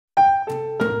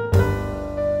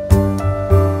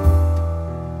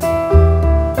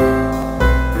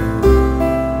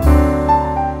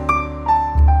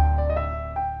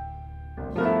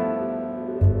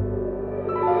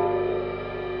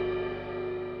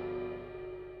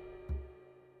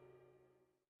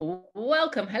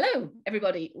welcome. Hello,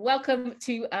 everybody. Welcome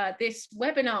to this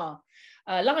webinar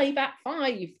live at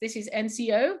 5. This is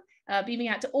NCO, beaming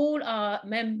out to all our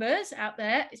members out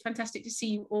there. It's fantastic to see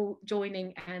you all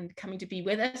joining and coming to be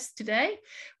with us today.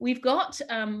 We've got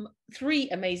 3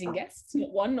 amazing guests, not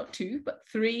 1, not 2, but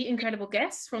 3 incredible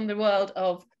guests from the world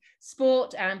of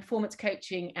sport and performance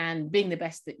coaching and being the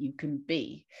best that you can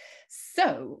be.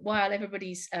 So while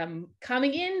everybody's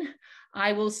coming in,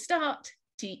 I will start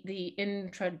the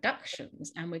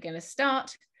introductions, and we're going to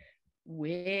start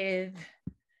with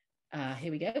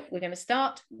here we go. We're going to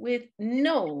start with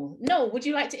Noel. Noel, would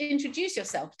you like to introduce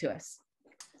yourself to us?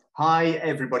 Hi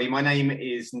everybody, my name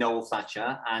is Noel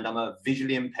Thatcher and I'm a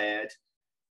visually impaired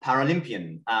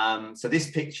Paralympian. So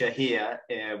this picture here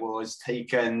was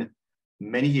taken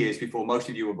many years before most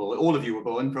of you were born, all of you were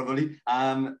born probably,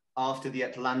 after the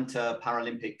Atlanta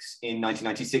Paralympics in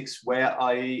 1996, where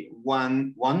I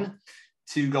won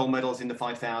 2 gold medals in the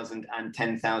 5,000 and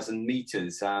 10,000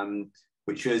 meters,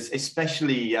 which was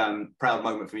especially proud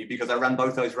moment for me because I ran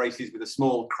both those races with a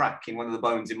small crack in one of the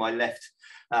bones in my left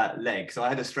leg. So I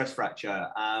had a stress fracture,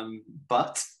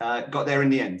 but got there in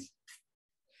the end.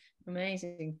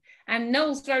 Amazing. And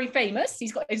Noel's very famous.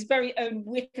 He's got his very own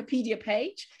Wikipedia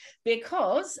page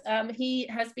because he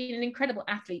has been an incredible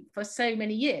athlete for so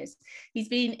many years. He's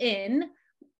been in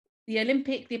the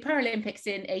Paralympics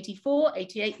in 84,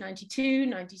 88, 92,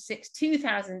 96,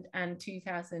 2000 and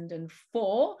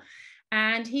 2004.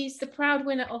 And he's the proud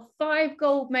winner of 5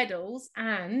 gold medals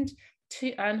and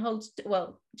holds,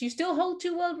 well, do you still hold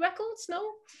 2 world records,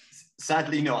 Noel?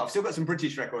 Sadly not. I've still got some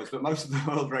British records, but most of the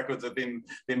world records have been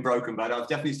broken, but I've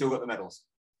definitely still got the medals.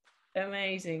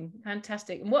 Amazing.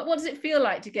 Fantastic. And what does it feel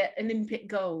like to get Olympic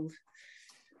gold?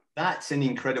 That's an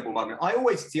incredible moment. I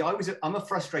always see, I'm a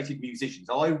frustrated musician.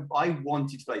 So I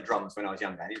wanted to play drums when I was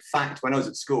younger. And in fact, when I was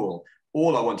at school,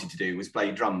 all I wanted to do was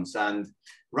play drums, and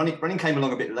running came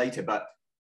along a bit later, but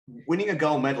winning a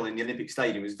gold medal in the Olympic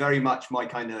Stadium was very much my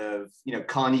kind of,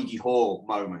 Carnegie Hall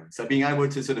moment. So being able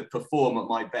to sort of perform at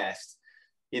my best,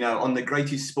 on the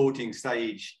greatest sporting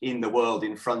stage in the world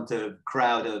in front of a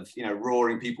crowd of,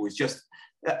 roaring people was just,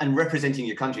 and representing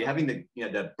your country, having the,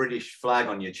 the British flag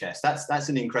on your chest, that's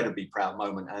an incredibly proud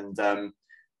moment. And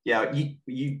yeah,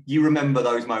 you remember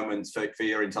those moments for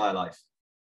your entire life.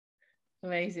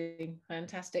 Amazing.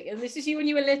 Fantastic. And this is you when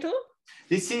you were little?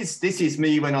 This is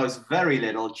me when I was very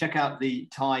little. Check out the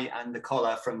tie and the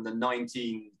collar from the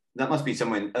that must be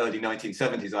somewhere in early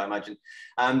 1970s, I imagine.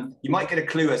 You might get a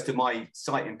clue as to my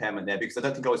sight impairment there because I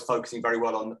don't think I was focusing very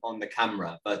well on the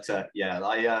camera. But yeah,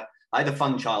 I had a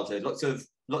fun childhood, lots of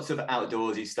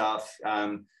outdoorsy stuff.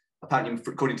 Apparently,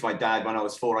 according to my dad, when I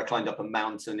was 4, I climbed up a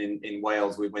mountain in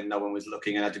Wales when no one was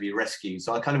looking and had to be rescued.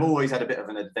 So I kind of always had a bit of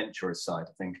an adventurous side,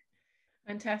 I think.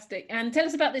 Fantastic. And tell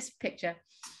us about this picture.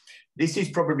 This is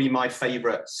probably my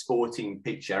favourite sporting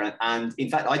picture, and in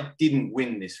fact, I didn't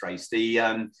win this race.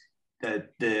 The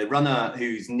runner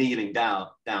who's kneeling down,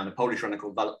 a Polish runner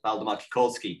called Waldemar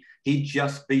Kikolski, he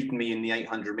just beaten me in the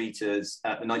 800 meters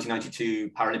at the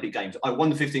 1992 Paralympic Games. I won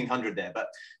the 1500 there, but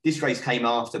this race came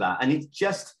after that, and it's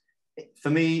just, for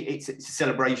me, it's a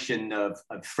celebration of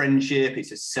friendship.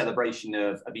 It's a celebration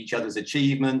of each other's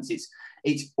achievements.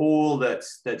 It's all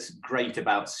that's great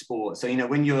about sport. So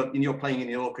when you're playing in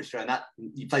the orchestra and that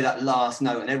you play that last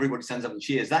note and everybody stands up and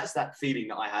cheers, that's that feeling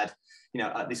that I had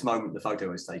at this moment the photo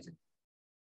was taken.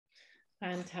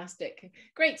 Fantastic.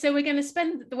 Great. So we're going to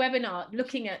spend the webinar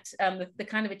looking at the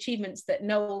kind of achievements that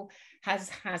Noel has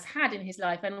had in his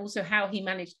life, and also how he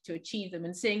managed to achieve them,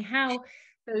 and seeing how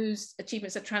those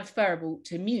achievements are transferable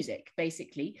to music,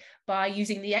 basically, by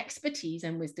using the expertise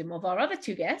and wisdom of our other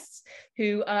 2 guests,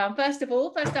 who, first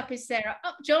up is Sarah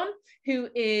Upjohn, who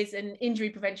is an injury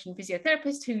prevention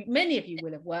physiotherapist, who many of you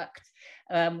will have worked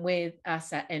with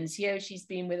us at NCO. She's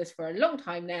been with us for a long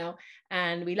time now,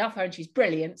 and we love her, and she's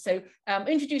brilliant. So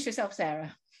introduce yourself,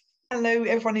 Sarah. Hello,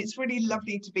 everyone. It's really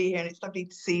lovely to be here, and it's lovely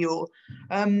to see you all.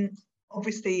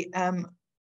 Obviously,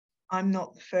 I'm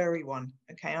not the furry one,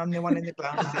 okay? I'm the one in the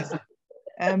glasses.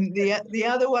 The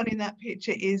other one in that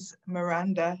picture is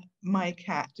Miranda, my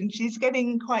cat, and she's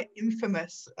getting quite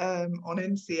infamous on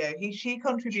NCO. She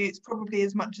contributes probably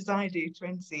as much as I do to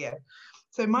NCO.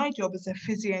 So my job as a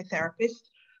physiotherapist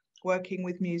working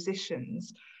with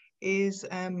musicians is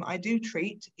I do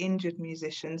treat injured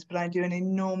musicians, but I do an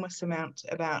enormous amount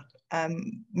about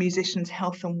musicians'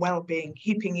 health and well-being,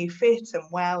 keeping you fit and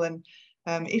well, and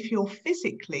if you're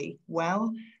physically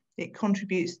well, it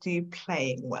contributes to you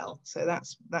playing well. So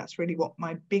that's really what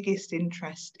my biggest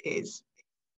interest is.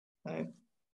 So.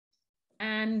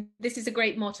 And this is a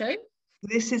great motto.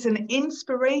 this is an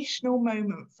inspirational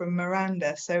moment from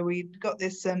Miranda. So we've got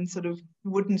this sort of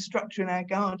wooden structure in our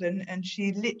garden, and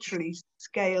she literally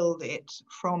scaled it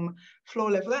from floor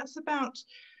level. That's about,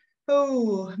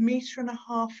 a metre and a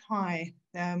half high.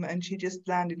 And she just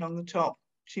landed on the top.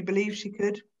 She believed she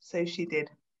could, so she did.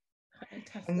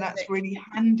 Fantastic. And that's really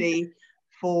handy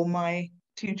for my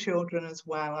 2 children as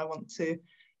well. I want to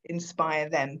inspire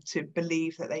them to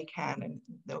believe that they can, and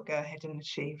they'll go ahead and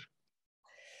achieve.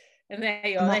 And there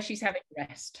you are, there she's having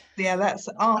rest. Yeah, that's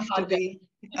after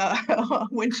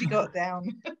when she got down.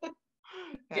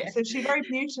 Yeah. So she very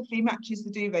beautifully matches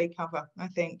the duvet cover, I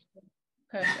think.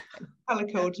 Perfect. Colour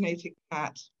coordinated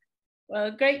cat.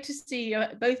 Well, great to see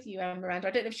both you and Miranda.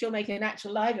 I don't know if she'll make an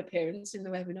actual live appearance in the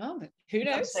webinar, but who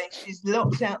knows? She's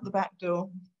locked out the back door.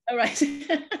 All right,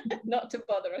 not to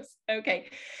bother us. Okay,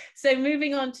 so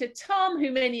moving on to Tom,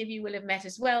 who many of you will have met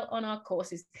as well on our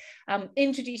courses.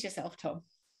 Introduce yourself, Tom.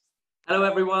 Hello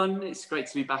everyone, it's great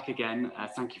to be back again.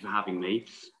 Thank you for having me.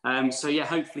 So yeah,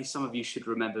 hopefully some of you should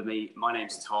remember me. My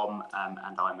name's Tom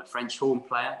and I'm a French horn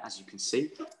player, as you can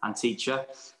see, and teacher.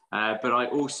 But I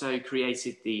also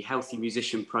created the Healthy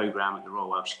Musician programme at the Royal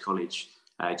Welsh College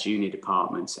Junior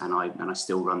Department, and I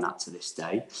still run that to this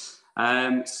day.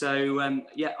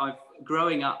 Yeah,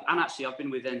 growing up, and actually I've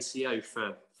been with NCO for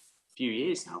a few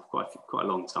years now, quite a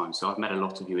long time, so I've met a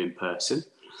lot of you in person.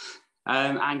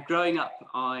 And growing up,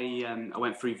 I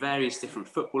went through various different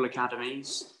football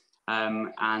academies,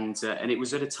 and it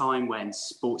was at a time when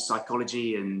sports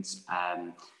psychology and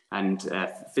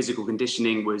physical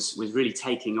conditioning was really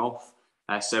taking off.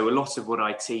 So a lot of what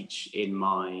I teach in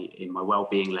my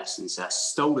wellbeing lessons are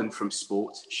stolen from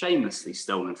sport, shamelessly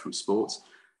stolen from sport.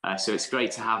 So it's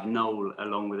great to have Noel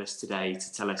along with us today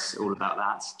to tell us all about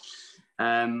that.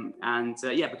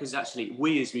 Yeah, because actually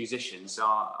we as musicians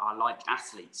are like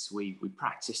athletes. We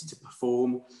practice to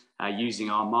perform using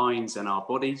our minds and our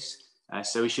bodies.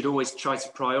 So we should always try to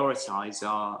prioritise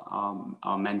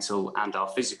our mental and our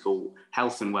physical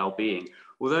health and well-being.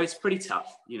 Although it's pretty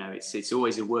tough, you know, it's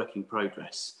always a work in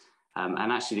progress.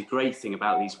 And actually the great thing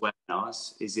about these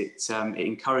webinars is it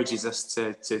encourages us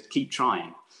to keep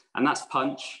trying. And that's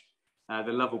Punch,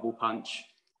 the lovable Punch.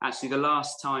 Actually, the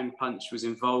last time Punch was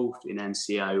involved in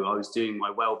NCO, I was doing my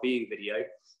well-being video,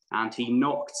 and he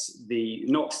knocked the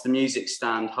music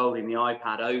stand holding the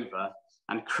iPad over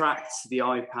and cracked the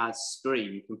iPad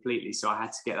screen completely. So I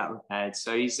had to get that repaired.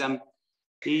 So he's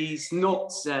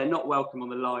not welcome on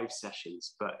the live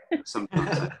sessions, but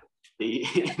sometimes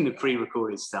in the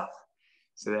pre-recorded stuff.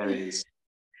 So there he is.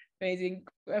 Amazing,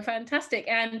 fantastic.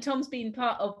 And Tom's been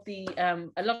part of the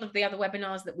a lot of the other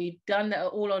webinars that we've done that are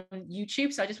all on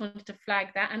YouTube. So I just wanted to flag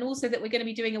that, and also that we're going to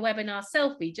be doing a webinar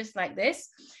selfie just like this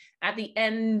at the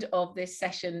end of this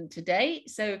session today.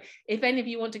 So if any of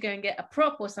you want to go and get a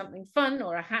prop or something fun,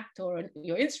 or a hat, or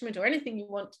your instrument, or anything you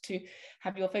want to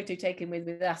have your photo taken with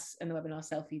us and the webinar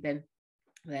selfie, then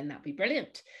that'd be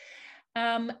brilliant.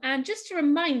 And just to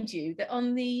remind you that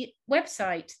on the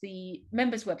website, the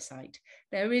members website,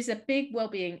 there is a big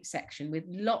wellbeing section with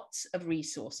lots of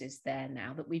resources there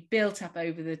now that we've built up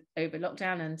over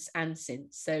lockdown and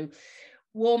since. So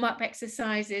warm-up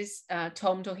exercises,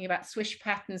 Tom talking about swish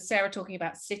patterns, Sarah talking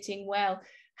about sitting well,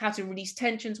 how to release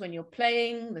tensions when you're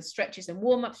playing, the stretches and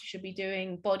warm-ups you should be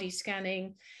doing, body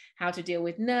scanning, how to deal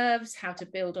with nerves, how to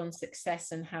build on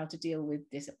success, and how to deal with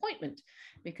disappointment,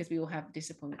 because we all have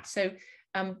disappointment. So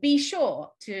be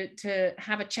sure to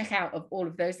have a check out of all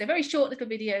of those. They're very short little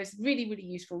videos, really, really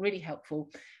useful, really helpful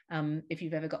if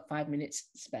you've ever got 5 minutes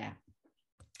spare.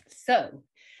 So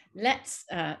let's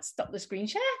stop the screen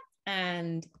share.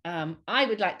 And I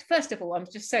would like to, first of all, I'm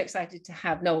just so excited to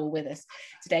have Noel with us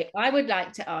today. I would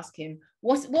like to ask him,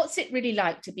 what's it really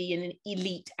like to be an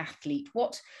elite athlete?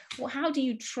 How do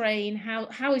you train?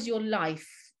 How is your life?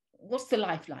 What's the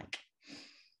life like?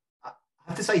 I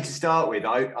have to say, to start with,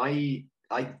 I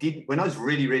did, when I was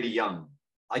really, really young,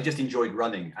 I just enjoyed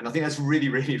running, and I think that's really,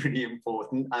 really, really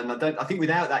important. And I think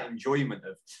without that enjoyment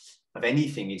of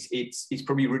anything, it's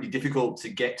probably really difficult to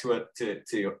get to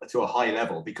a high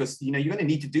level, because you know you're going to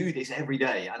need to do this every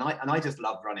day. And I just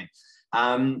love running.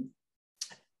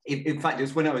 In fact, it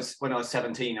was when I was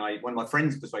 17. One of my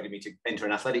friends persuaded me to enter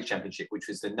an athletic championship, which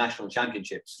was the national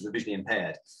championships for the visually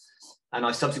impaired, and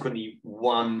I subsequently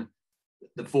won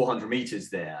the 400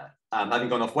 meters there, having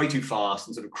gone off way too fast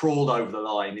and sort of crawled over the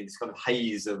line in this kind of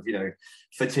haze of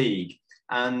fatigue.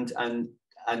 And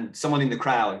someone in the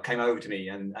crowd came over to me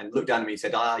and looked down at me and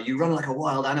said, you run like a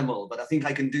wild animal, but I think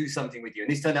I can do something with you.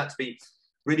 And this turned out to be a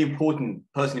really important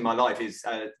person in my life. His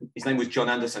name was John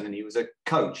Anderson, and he was a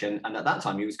coach. And at that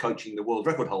time, he was coaching the world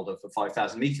record holder for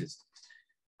 5,000 meters.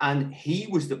 And he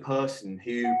was the person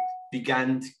who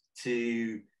began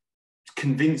to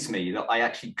convince me that I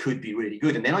actually could be really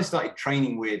good. And then I started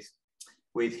training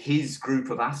with his group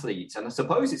of athletes. And I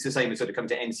suppose it's the same as sort of coming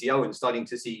to NCO and starting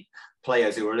to see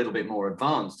players who are a little bit more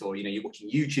advanced, or, you know, you're watching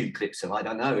YouTube clips of, I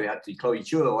don't know, actually Chloe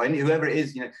Chua or whoever it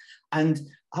is, you know. And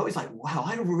I was like, wow,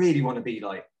 I really want to be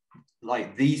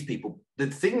like these people. The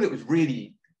thing that was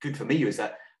really good for me was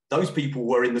that those people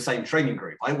were in the same training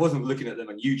group. I wasn't looking at them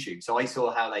on YouTube. So I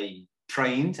saw how they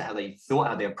trained, how they thought,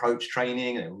 how they approached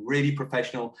training. They were really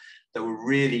professional. They were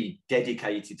really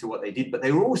dedicated to what they did, but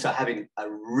they were also having a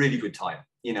really good time,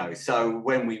 you know. So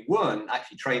when we weren't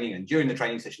actually training, and during the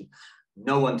training session,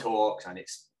 no one talks, and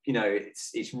it's, you know,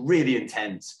 it's really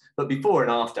intense. But before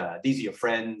and after, these are your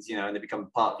friends, you know, and they become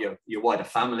part of your wider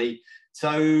family.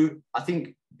 So I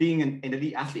think being an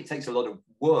elite athlete takes a lot of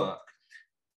work,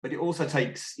 but it also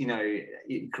takes, you know,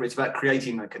 it's about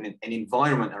creating like an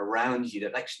environment around you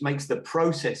that actually makes the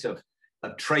process of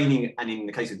training, and in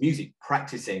the case of music,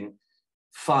 practicing,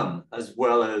 fun, as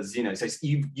well as, you know, so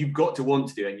you've got to want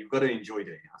to do it, and you've got to enjoy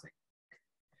doing it, I think.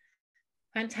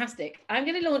 Fantastic. I'm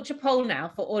going to launch a poll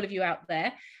now for all of you out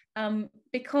there,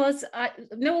 because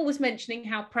Noel was mentioning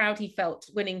how proud he felt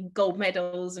winning gold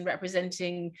medals and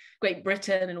representing Great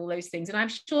Britain and all those things. And I'm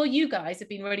sure you guys have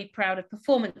been really proud of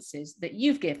performances that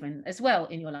you've given as well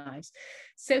in your lives.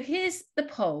 So here's the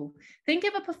poll. Think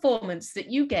of a performance that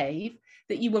you gave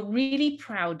that you were really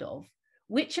proud of.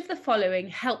 Which of the following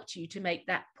helped you to make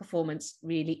that performance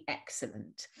really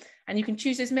excellent? And you can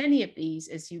choose as many of these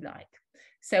as you like.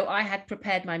 So I had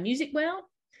prepared my music well,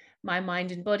 my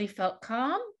mind and body felt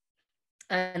calm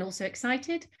and also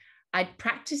excited. I'd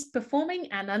practiced performing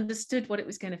and understood what it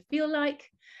was going to feel like.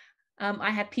 I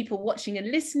had people watching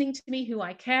and listening to me who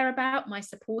I care about, my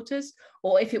supporters,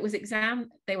 or if it was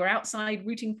exam, they were outside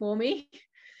rooting for me.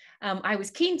 I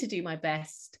was keen to do my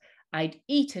best. I'd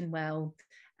eaten well,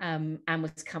 and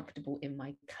was comfortable in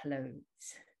my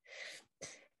clothes.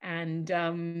 And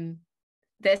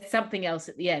there's something else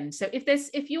at the end. So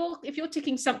if you're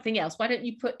ticking something else, why don't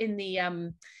you put in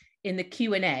the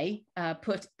Q&A,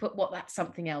 put what that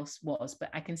something else was.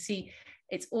 But I can see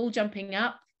it's all jumping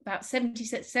up. About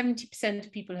 70%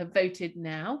 of people have voted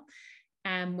now,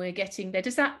 and we're getting there.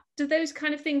 Do those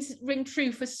kind of things ring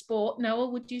true for sport,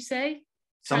 Noel, would you say?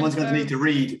 Someone's going to need to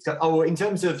read. Oh, in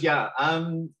terms of, yeah,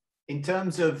 in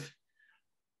terms of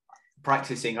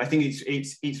practicing, I think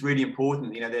it's really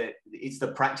important. You know, it's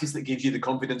the practice that gives you the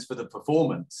confidence for the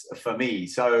performance. For me,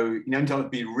 so, you know, I would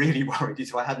be really worried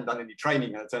if I hadn't done any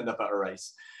training and I turned up at a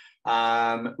race,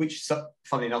 which,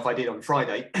 funnily enough, I did on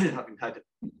Friday, having had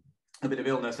a bit of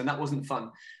illness, and that wasn't fun.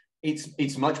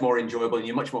 It's much more enjoyable, and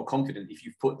you're much more confident if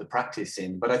you've put the practice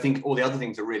in. But I think all the other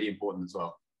things are really important as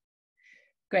well.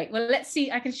 Great. Well, let's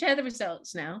see. I can share the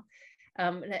results now.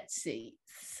 Let's see.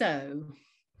 So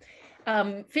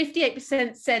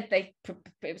 58% said it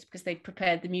was because they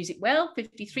prepared the music well.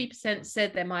 53%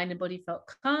 said their mind and body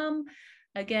felt calm.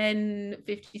 Again,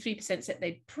 53% said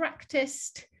they'd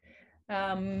practiced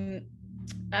performing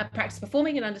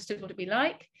and understood what it'd be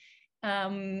like.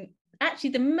 Actually,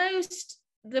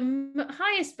 the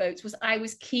highest votes was I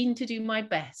was keen to do my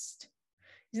best.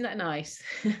 Isn't that nice?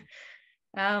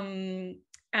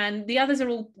 And the others are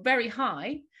all very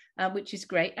high, which is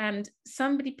great. And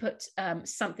somebody put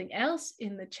something else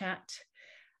in the chat.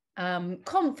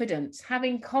 Confidence,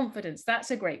 having confidence.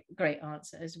 That's a great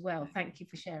answer as well. Thank you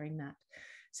for sharing that.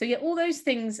 So yeah, all those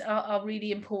things are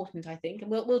really important, I think.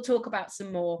 And we'll talk about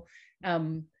some more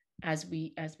as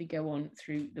we go on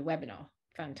through the webinar.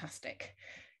 Fantastic.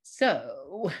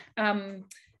 So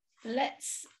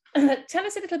let's tell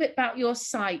us a little bit about your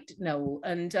site, Noel,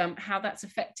 and how that's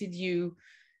affected you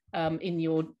in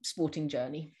your sporting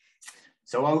journey.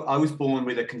 So I was born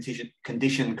with a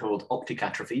condition called optic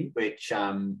atrophy, which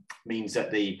means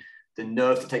that the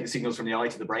nerve to take the signals from the eye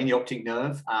to the brain, the optic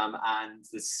nerve, and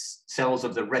the cells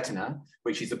of the retina,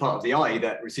 which is the part of the eye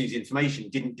that receives the information,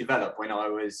 didn't develop when I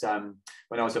was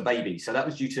a baby. So that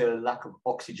was due to lack of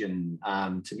oxygen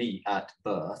to me at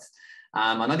birth.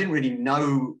 And I didn't really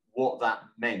know what that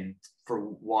meant for a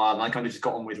while. And I kind of just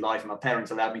got on with life, and my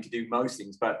parents allowed me to do most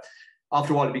things. But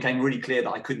after a while, it became really clear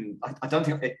that I couldn't, I don't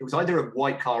think, it was either a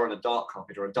white car on a dark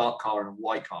carpet or a dark car on a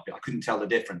white carpet. I couldn't tell the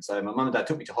difference. So my mum and dad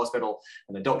took me to hospital,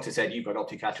 and the doctor said, you've got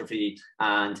optic atrophy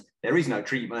and there is no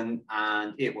treatment,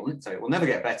 and it will never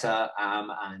get better,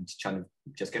 and kind of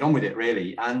just get on with it,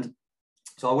 really. And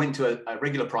so I went to a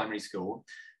regular primary school.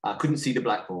 I couldn't see the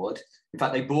blackboard. In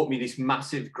fact, they bought me this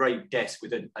massive great desk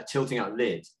with a tilting out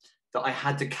lid that I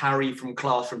had to carry from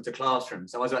classroom to classroom.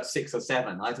 So I was about 6 or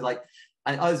 7. I had to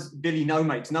And us Billy No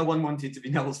mates, no one wanted to be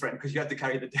Noel's friend because you had to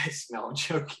carry the desk. No, I'm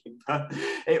joking. But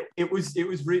that was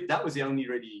the only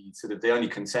really sort of the only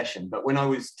concession. But when I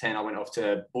was 10, I went off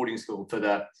to boarding school for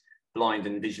the blind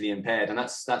and visually impaired, and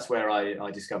that's where I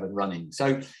discovered running.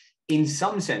 So in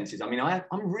some senses, I mean, I'm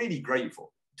really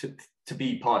grateful to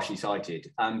be partially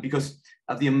sighted because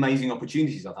of the amazing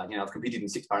opportunities I've had. You know, I've competed in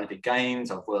 6 Paralympic Games.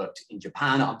 I've worked in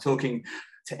Japan. I'm talking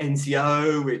to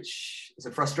NCO, which is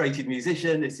a frustrated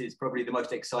musician. This is probably the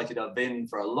most excited I've been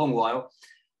for a long while.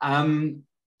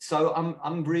 So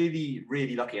I'm really,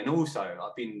 really lucky. And also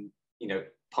I've been, you know,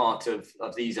 part of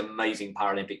these amazing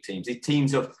Paralympic teams, these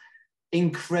teams of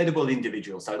incredible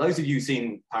individuals. So those of you who've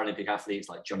seen Paralympic athletes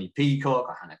like Johnny Peacock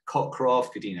or Hannah Cockcroft,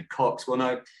 Kadina Cox will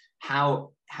know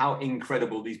how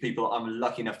incredible these people I'm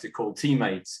lucky enough to call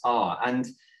teammates are. And,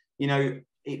 you know,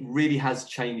 it really has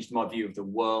changed my view of the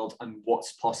world and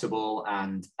what's possible.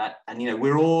 And you know,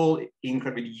 we're all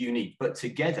incredibly unique, but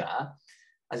together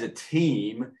as a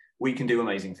team, we can do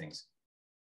amazing things.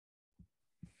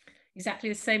 Exactly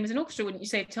the same as an orchestra, wouldn't you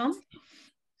say, Tom?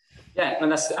 Yeah,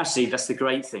 and that's the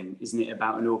great thing, isn't it,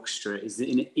 about an orchestra, is that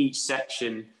in each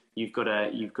section you've got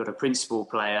a principal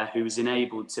player who's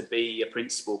enabled to be a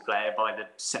principal player by the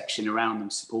section around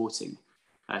them supporting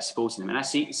them. And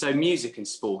actually, so music and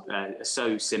sport are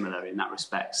so similar in that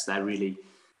respect. They're really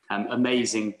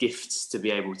amazing gifts to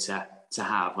be able to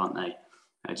have, aren't they?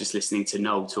 Just listening to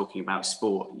Noel talking about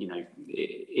sport, you know,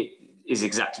 it is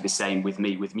exactly the same with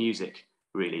me with music.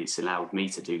 Really, it's allowed me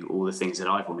to do all the things that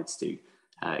I've wanted to do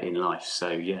in life. So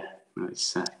yeah,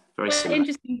 it's very similar.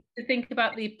 Interesting to think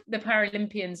about the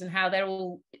Paralympians and how they're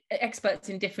all experts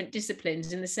in different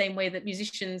disciplines, in the same way that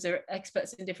musicians are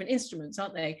experts in different instruments,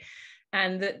 aren't they?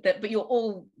 And but you're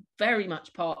all very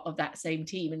much part of that same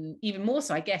team, and even more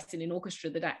so, I guess, in an orchestra,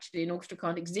 that actually an orchestra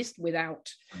can't exist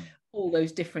without all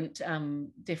those different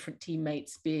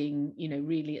teammates being, you know,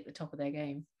 really at the top of their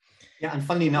game. Yeah, and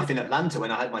funnily enough, in Atlanta,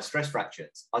 when I had my stress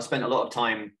fractures, I spent a lot of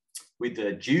time with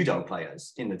the judo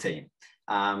players in the team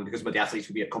because the athletes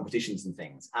would be at competitions and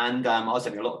things, and I was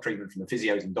having a lot of treatment from the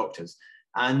physios and doctors,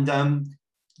 and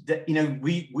you know,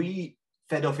 we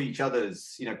fed off each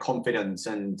other's, you know, confidence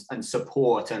and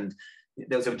support. And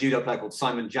there was a judo player called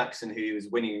Simon Jackson who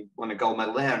won a gold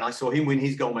medal there, and I saw him win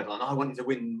his gold medal, and I wanted to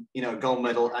win, you know, a gold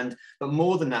medal. But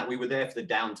more than that, we were there for the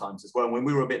down times as well. When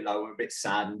we were a bit low, we were a bit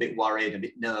sad and a bit worried, a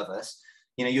bit nervous.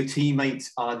 You know, your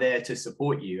teammates are there to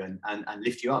support you and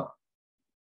lift you up.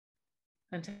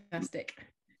 Fantastic,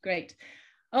 great.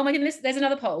 Oh my goodness, there's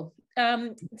another poll.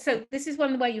 So this is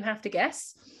one where you have to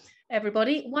guess.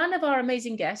 Everybody, one of our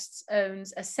amazing guests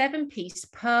owns a 7-piece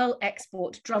Pearl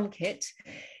Export drum kit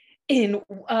in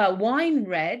wine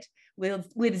red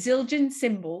with Zildjian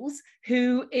cymbals.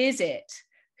 Who is it?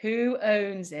 Who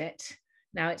owns it?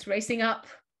 Now it's racing up.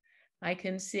 I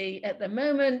can see at the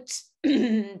moment,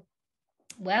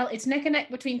 well, it's neck and neck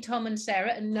between Tom and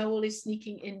Sarah, and Noel is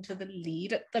sneaking into the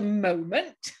lead at the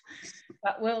moment,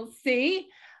 but we'll see.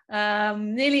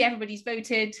 Nearly everybody's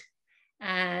voted.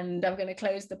 And I'm going to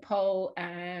close the poll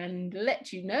and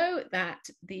let you know that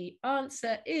the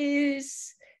answer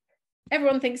is,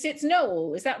 everyone thinks it's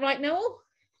Noel. Is that right, Noel?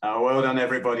 Oh, well done,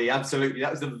 everybody. Absolutely.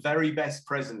 That was the very best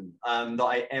present that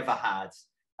I ever had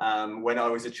when I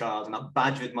was a child. And I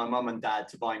badgered my mum and dad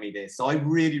to buy me this. So I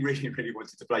really, really, really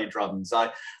wanted to play drums. I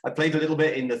played a little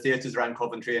bit in the theatres around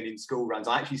Coventry and in school runs.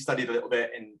 I actually studied a little bit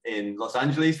in Los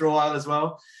Angeles for a while as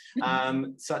well.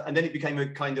 And then it became a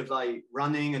kind of like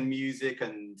running and music,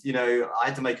 and, you know, I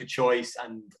had to make a choice,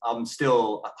 and I'm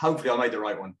still, hopefully I made the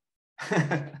right one.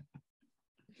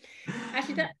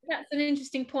 Actually, that's an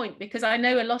interesting point, because I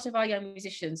know a lot of our young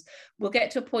musicians will get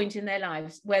to a point in their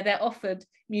lives where they're offered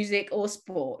music or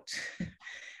sport.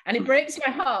 And it breaks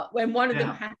my heart when one of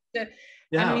them has to.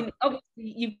 Yeah. I mean, obviously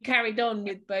you've carried on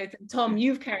with both. Tom,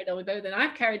 you've carried on with both, and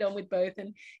I've carried on with both.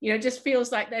 And, you know, it just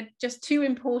feels like they're just too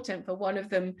important for one of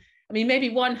them. I mean, maybe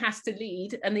one has to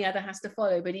lead and the other has to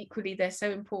follow, but equally they're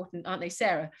so important, aren't they,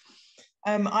 Sarah?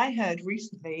 I heard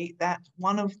recently that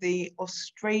one of the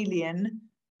Australian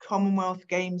Commonwealth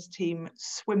Games team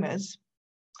swimmers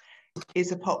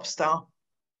is a pop star.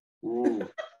 Ooh.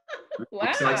 Wow.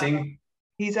 Exciting.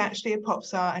 He's actually a pop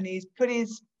star, and he's put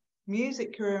his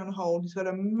music career on hold. He's got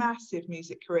a massive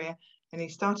music career, and he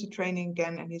started training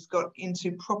again, and he's got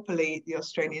into properly the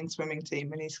Australian swimming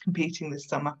team, and he's competing this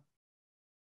summer.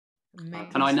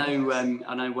 Amazing. And I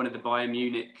know one of the Bayern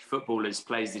Munich footballers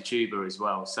plays the tuba as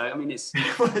well. So I mean, it's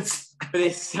the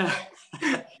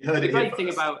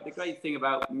great thing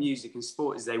about music and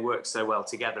sport is they work so well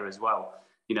together as well.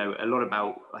 You know, a lot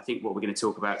about, I think what we're going to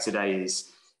talk about today is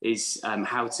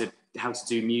how to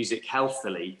do music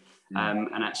healthily,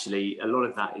 And actually, a lot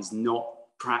of that is not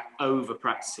over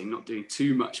practicing, not doing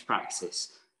too much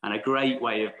practice. And a great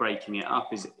way of breaking it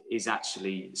up is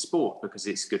actually sport, because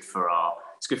it's good for our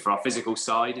physical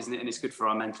side, isn't it? And it's good for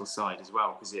our mental side as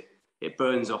well, because it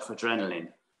burns off adrenaline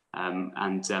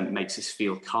and makes us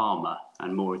feel calmer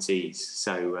and more at ease.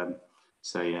 So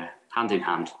yeah, hand in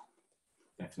hand.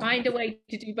 Definitely. Find a way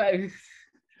to do both.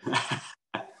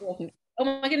 Oh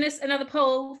my goodness, another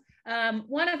poll.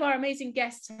 One of our amazing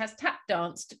guests has tap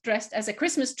danced dressed as a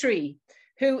Christmas tree.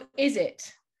 Who is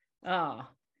it?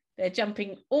 They're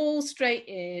jumping all straight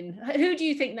in. Who do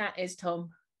you think that is,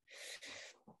 Tom?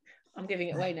 I'm giving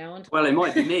it away now. Well, it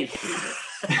might be me.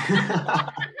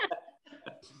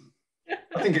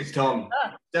 I think it's Tom.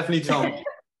 Definitely Tom.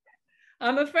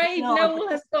 I'm afraid Noel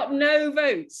has got no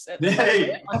votes.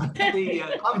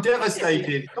 I'm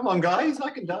devastated. Come on, guys, I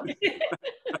can dance.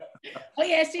 Oh,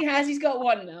 yes, he has. He's got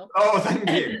one now. Oh, thank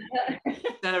you.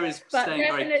 Sarah's staying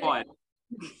very quiet.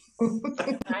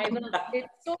 It's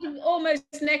sort of almost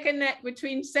neck and neck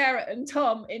between Sarah and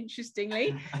Tom,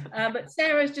 interestingly, but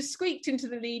Sarah's just squeaked into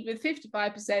the lead with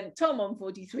 55%, Tom on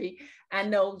 43%, and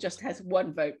Noel just has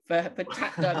one vote for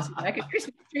tap dancing like a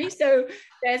Christmas tree. So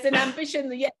there's an ambition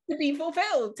that yet to be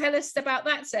fulfilled. Tell us about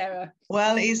that, Sarah.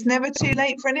 Well, it's never too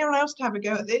late for anyone else to have a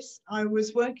go at this. I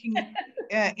was working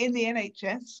in the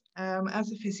NHS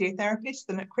as a physiotherapist,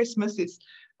 and at Christmas it's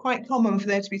quite common for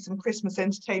there to be some Christmas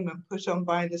entertainment put on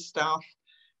by the staff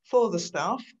for the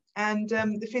staff. And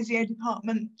the physio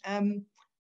department,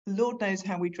 Lord knows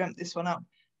how we dreamt this one up.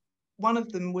 One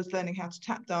of them was learning how to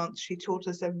tap dance. She taught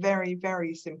us a very,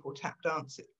 very simple tap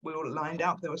dance. We all lined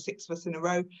up. There were 6 of us in a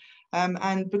row.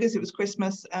 And because it was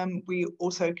Christmas, we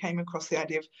also came across the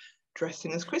idea of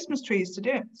dressing as Christmas trees to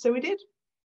do it. So we did.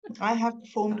 I have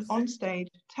performed on stage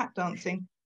tap dancing,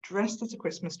 dressed as a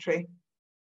Christmas tree.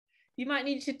 You might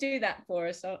need to do that for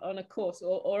us on a course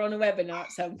or on a webinar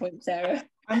at some point, Sarah.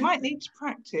 I might need to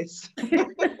practice.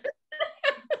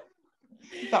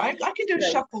 But I can do a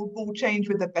shuffle ball change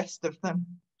with the best of them.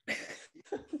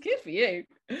 Good for you.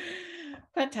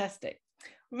 Fantastic.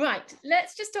 Right,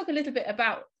 let's just talk a little bit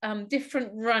about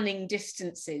different running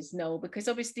distances, Noel, because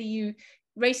obviously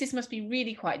races must be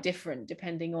really quite different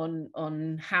depending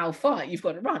on how far you've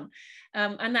got to run.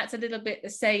 And that's a little bit the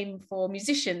same for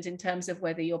musicians in terms of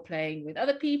whether you're playing with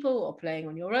other people or playing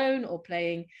on your own or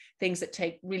playing things that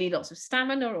take really lots of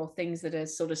stamina or things that are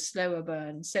sort of slower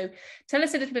burn. So tell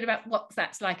us a little bit about what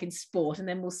that's like in sport, and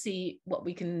then we'll see what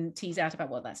we can tease out about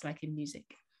what that's like in music.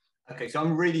 Okay, so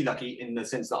I'm really lucky in the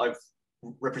sense that I've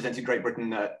represented Great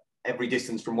Britain at every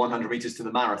distance from 100 meters to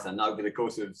the marathon over the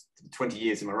course of 20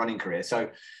 years of my running career. So,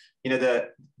 you know,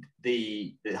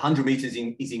 the 100 meters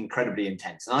is incredibly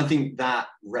intense. And I think that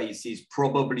race is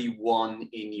probably won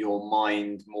in your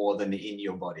mind more than in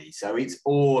your body. So it's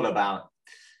all about,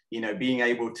 you know, being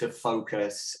able to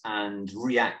focus and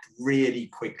react really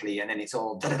quickly. And then it's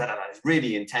all it's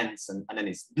really intense. And then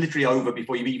it's literally over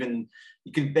before you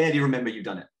can barely remember you've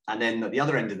done it. And then at the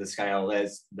other end of the scale,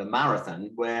 there's the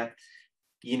marathon where,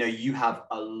 you know, you have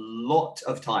a lot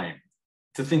of time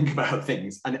to think about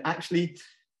things. And actually,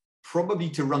 probably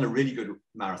to run a really good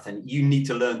marathon, you need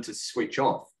to learn to switch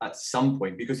off at some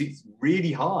point, because it's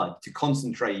really hard to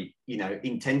concentrate, you know,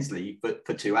 intensely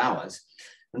for 2 hours.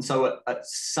 And so at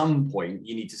some point,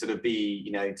 you need to sort of be,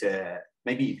 you know, to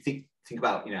maybe think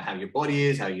about, you know, how your body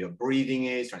is, how your breathing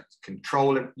is, trying to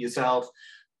control yourself,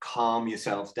 calm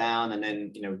yourself down. And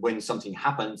then, you know, when something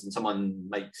happens and someone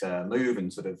makes a move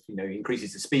and sort of, you know,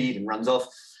 increases the speed and runs off,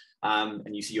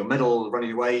 and you see your medal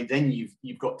running away, then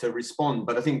you've got to respond.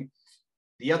 But I think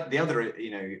the other,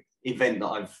 you know, event that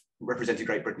I've represented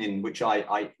Great Britain in, which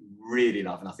I really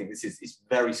love, and I think this is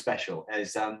very special,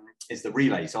 is the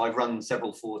relay. So I've run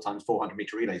several 4x400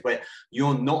 meter relays where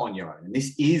you're not on your own, and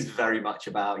this is very much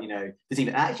about, you know,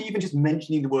 there's even just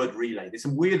mentioning the word relay, there's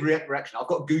some weird reaction. I've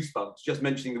got goosebumps just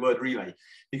mentioning the word relay,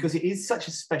 because it is such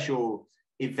a special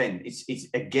event. It's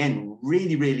again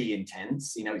really, really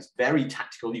intense. You know, it's very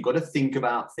tactical. You've got to think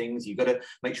about things. You've got to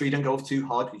make sure you don't go off too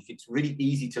hard, because it's really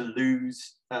easy to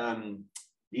lose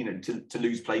you know, to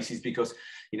lose places because,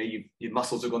 you know, your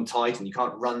muscles have gone tight and you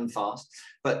can't run fast.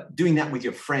 But doing that with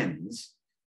your friends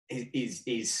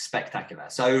is spectacular.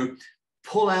 So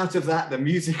pull out of that the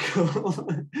musical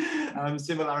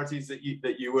similarities that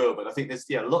you will, but I think there's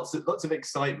lots of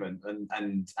excitement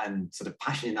and sort of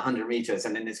passion in the 100 meters,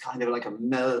 and then there's kind of like a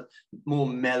more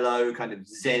mellow kind of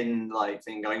zen like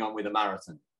thing going on with a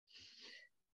marathon.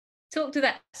 Talk to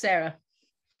that, Sarah.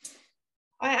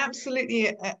 I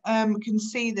absolutely can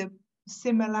see the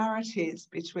similarities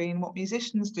between what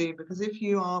musicians do, because if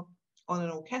you are on an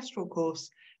orchestral course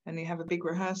and you have a big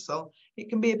rehearsal, it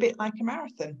can be a bit like a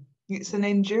marathon. It's an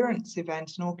endurance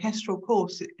event, an orchestral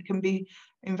course. It can be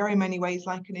in very many ways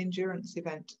like an endurance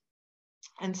event.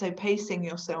 And so pacing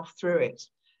yourself through it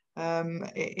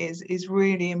is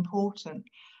really important.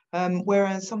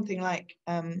 Whereas something like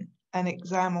an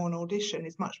exam or an audition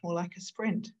is much more like a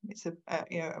sprint. It's a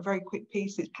very quick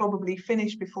piece. It's probably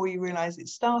finished before you realize it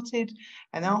started,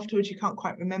 and afterwards you can't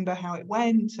quite remember how it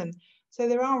went. And so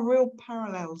there are real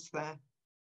parallels there.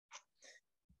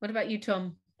 What about you, Tom?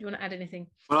 Do you want to add anything?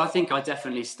 Well, I think I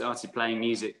definitely started playing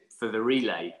music for the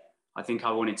relay. I think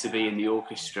I wanted to be in the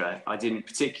orchestra. I didn't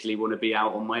particularly want to be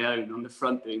out on my own on the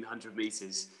front doing 100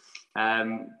 meters.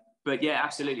 But yeah,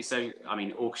 absolutely. So, I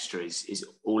mean, orchestra is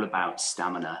all about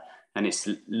stamina, and it's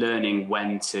learning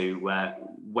when to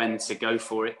go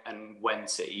for it and when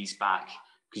to ease back,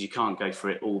 because you can't go for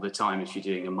it all the time if you're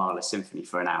doing a Mahler symphony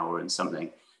for an hour and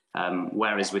something.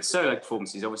 Whereas with solo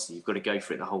performances, obviously, you've got to go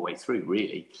for it the whole way through,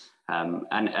 really.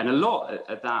 And a lot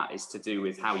of that is to do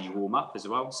with how you warm up as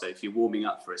well. So if you're warming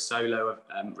up for a solo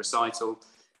recital,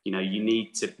 you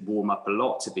need to warm up a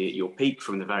lot to be at your peak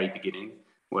from the very beginning.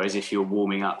 Whereas if you're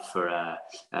warming up for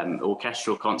an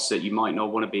orchestral concert, you might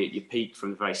not want to be at your peak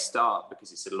from the very start,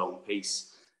 because it's a long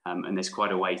piece and there's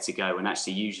quite a way to go. And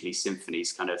actually, usually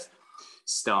symphonies kind of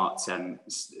start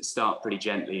pretty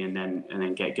gently and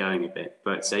then get going a bit.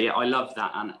 But yeah, I love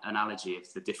that analogy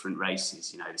of the different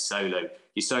races. Your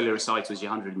solo recital is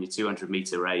your 100 and your 200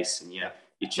 meter race, and your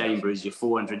chamber is your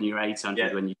 400 and your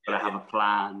 800. When you've got to have a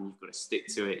plan, you've got to stick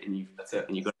to it, and you've got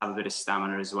to have a bit of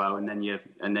stamina as well. And then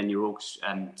your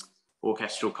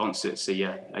orchestral concerts are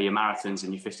your marathons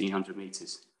and your 1500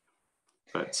 meters.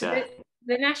 But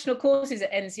the national courses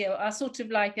at NCO are sort of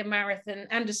like a marathon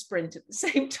and a sprint at the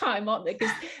same time, aren't they?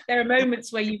 Because there are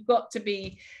moments where you've got to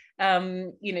be,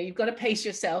 you've got to pace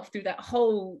yourself through that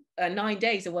whole 9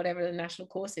 days or whatever the national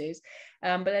course is.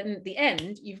 But then at the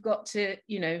end, you've got to,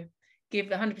 give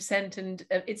 100%. And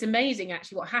it's amazing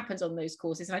actually what happens on those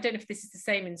courses. And I don't know if this is the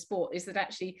same in sport, is that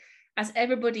actually as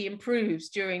everybody improves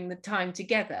during the time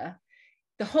together,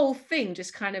 the whole thing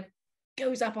just kind of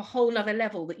goes up a whole nother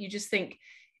level that you just think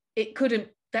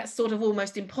that's sort of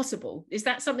almost impossible. Is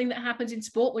that something that happens in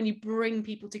sport when you bring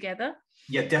people together?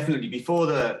 Yeah, definitely. Before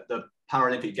the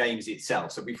Paralympic Games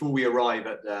itself, so before we arrive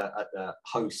at the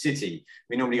host city,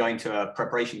 we normally go into a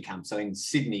preparation camp. So in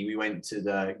Sydney, we went to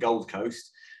the Gold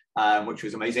Coast, which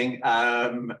was amazing.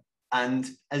 And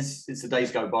as the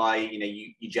days go by,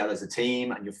 you gel as a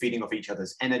team and you're feeding off each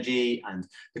other's energy. And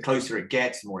the closer it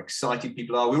gets, the more excited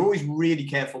people are. We're always really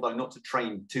careful, though, not to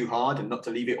train too hard and not to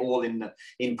leave it all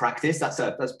in practice.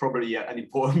 That's probably an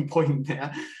important point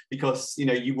there, because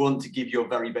you want to give your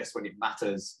very best when it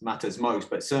matters most.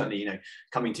 But certainly,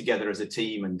 coming together as a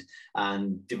team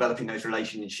and developing those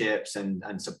relationships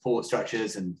and support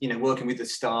structures and working with the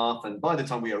staff. And by the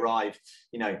time we arrive,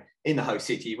 in the host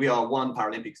city, we are one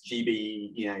Paralympics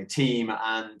GB team,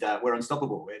 and we're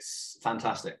unstoppable. It's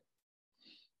fantastic.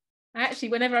 Actually,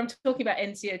 whenever I'm talking about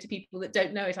NCO to people that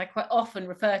don't know it, I quite often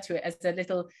refer to it as a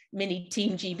little mini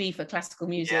team GB for classical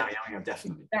music. Yeah,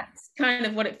 definitely. That's kind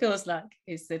of what it feels like,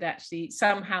 is that actually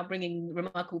somehow bringing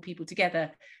remarkable people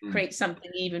together creates something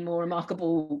even more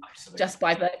remarkable. Absolutely. Just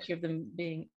by virtue of them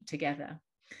being together.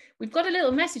 We've got a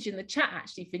little message in the chat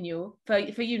actually for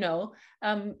you, Noel,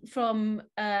 from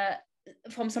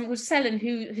someone called Selen,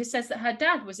 who says that her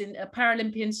dad was a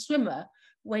Paralympian swimmer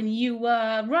when you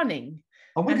were running.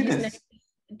 Oh my goodness. His name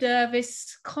is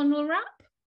Dervis Conwell-Rapp.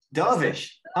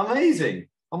 Dervish, amazing.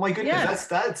 Oh my goodness, yeah.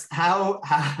 That's how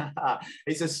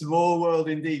it's a small world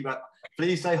indeed. But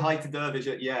please say hi to Dervish.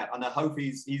 Yeah, and I hope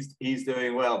he's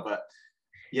doing well. But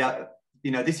yeah,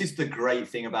 this is the great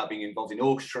thing about being involved in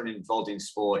orchestra and involved in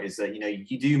sport, is that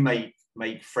you do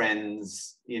make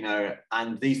friends,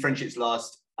 and these friendships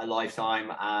last a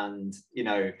lifetime, and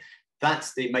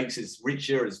it makes us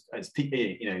richer as people,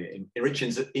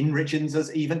 enriches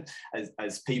us even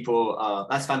as people.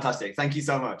 That's fantastic. Thank you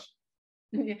so much.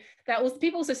 Yeah,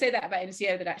 people also say that about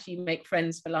NCO, that actually you make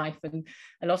friends for life, and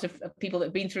a lot of people that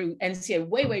have been through NCO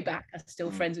way back are still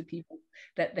friends with people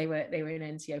that they were in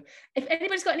NCO. If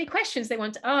anybody's got any questions they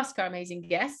want to ask our amazing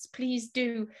guests, please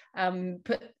do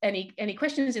put any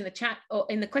questions in the chat, or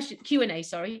in the Q&A,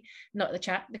 sorry, not the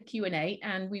chat, the Q&A,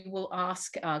 and we will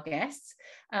ask our guests.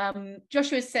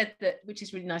 Joshua said that, which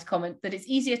is a really nice comment, that it's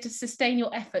easier to sustain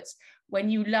your efforts when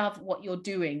you love what you're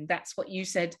doing. That's what you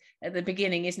said at the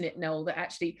beginning, isn't it, Noel? That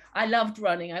actually, I loved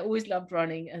running. I always loved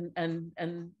running, and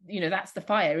that's the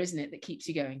fire, isn't it, that keeps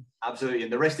you going? Absolutely,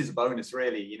 and the rest is a bonus,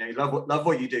 really. Love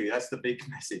what you do. That's the big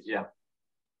message. Yeah.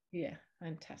 Yeah,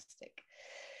 fantastic.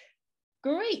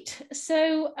 Great.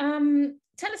 So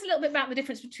tell us a little bit about the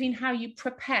difference between how you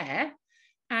prepare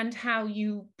and how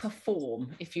you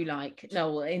perform, if you like,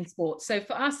 Noel, in sports. So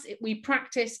for us, we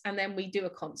practice and then we do a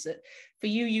concert. For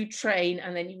you, you train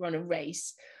and then you run a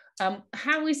race.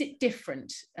 How is it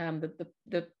different,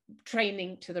 the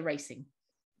training to the racing?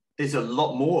 There's a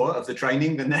lot more of the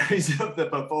training than there is of the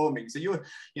performing. So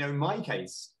in my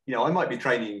case, I might be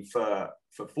training for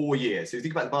 4 years. So you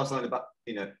think about the Barcelona,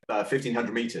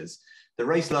 1,500 meters. The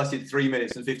race lasted 3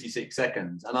 minutes and 56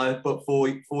 seconds, and I put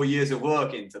four years of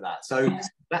work into that. So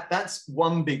that's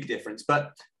one big difference.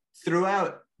 But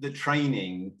throughout the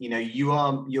training,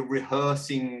 you're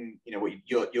rehearsing,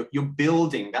 you're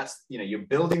building. You're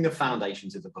building the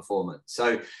foundations of the performance.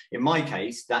 So in my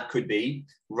case, that could be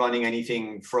running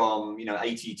anything from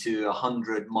 80 to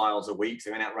 100 miles a week. So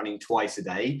going out running twice a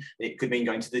day. It could mean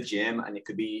going to the gym, and it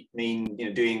could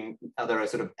mean doing other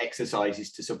sort of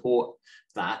exercises to support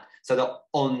that, so that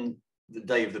on the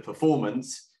day of the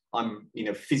performance, I'm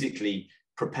physically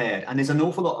prepared. And there's an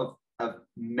awful lot of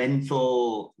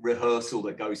mental rehearsal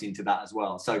that goes into that as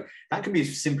well. So that can be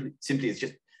as simple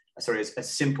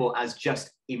as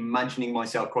just imagining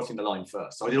myself crossing the line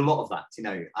first. So I did a lot of that,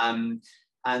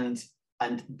 and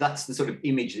that's the sort of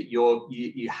image that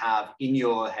you have in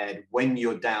your head when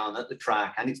you're down at the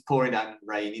track and it's pouring down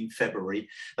rain in February.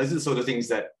 Those are the sort of things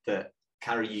that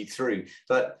carry you through.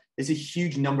 But there's a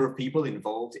huge number of people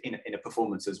involved in a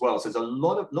performance as well. So there's a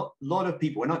lot of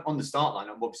people. When I'm on the start line,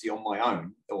 I'm obviously on my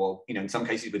own, or in some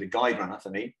cases with a guide runner for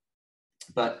me.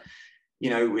 But we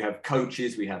have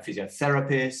coaches, we have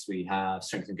physiotherapists, we have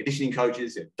strength and conditioning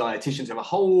coaches, we have dietitians, we have a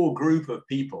whole group of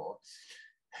people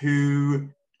who,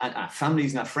 and our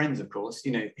families and our friends, of course,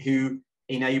 who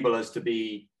enable us to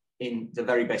be in the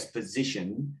very best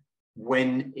position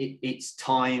when it's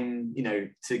time,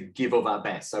 to give of our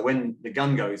best. So when the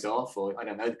gun goes off, or I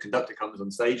don't know, the conductor comes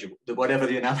on stage, or whatever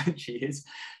the analogy is,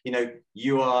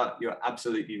 you're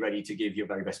absolutely ready to give your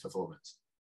very best performance.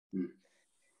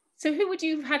 So who would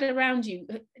you have had around you?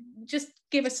 Just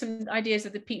give us some ideas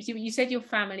of the people. You said your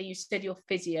family, you said your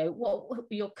physio,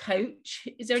 your coach.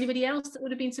 Is there anybody else that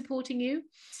would have been supporting you?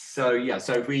 So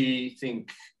if we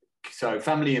think,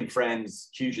 family and friends,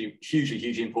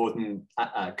 hugely important.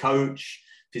 Coach,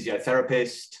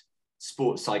 physiotherapist,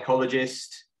 sports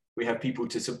psychologist. We have people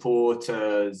to support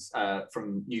us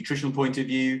from nutritional point of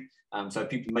view. So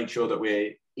people make sure that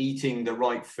we're eating the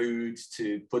right foods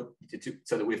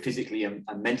so that we're physically and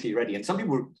mentally ready. And some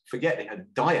people forget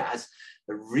that diet has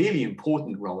a really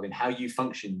important role in how you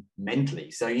function mentally.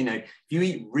 So, if you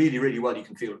eat really, really well, you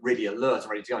can feel really alert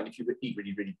and ready to go. And if you eat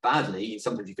really, really badly,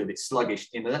 sometimes you feel a bit sluggish.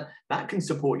 That can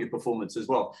support your performance as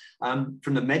well.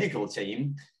 From the medical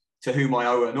team, to whom I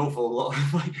owe an awful lot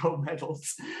of my gold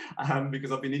medals,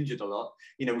 because I've been injured a lot,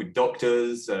 with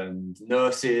doctors and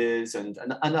nurses and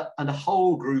a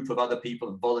whole group of other people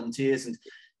and volunteers. And,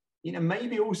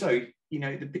 maybe also,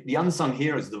 the unsung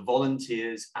heroes, the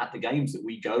volunteers at the games that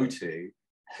we go to,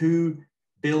 who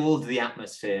build the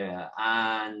atmosphere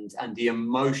and the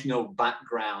emotional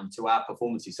background to our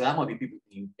performances. So that might be people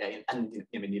and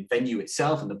the venue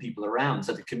itself and the people around,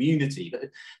 so the community. But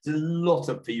there's a lot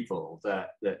of people that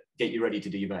get you ready to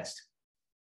do your best.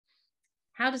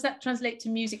 How does that translate to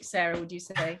music, Sarah, would you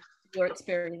say, your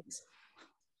experience?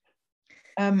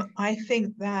 I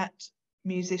think that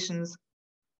musicians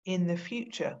in the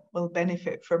future will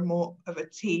benefit from more of a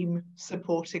team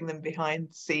supporting them behind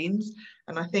the scenes.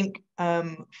 And I think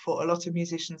for a lot of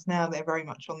musicians now, they're very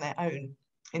much on their own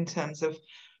in terms of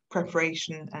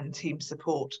preparation and team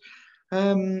support.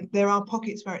 There are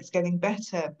pockets where it's getting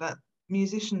better, but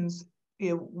musicians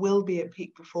will be at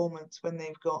peak performance when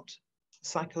they've got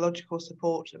psychological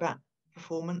support about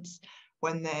performance,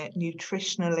 when they're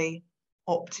nutritionally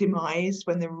optimized,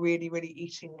 when they're really, really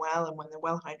eating well, and when they're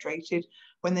well hydrated,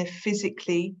 when they're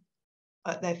physically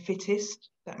at their fittest.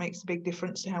 That makes a big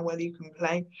difference to how well you can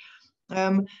play,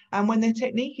 and when their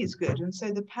technique is good. And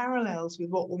so the parallels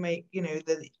with what will make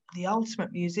the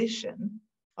ultimate musician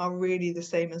are really the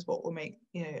same as what will make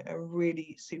a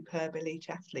really superb elite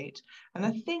athlete. And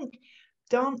I think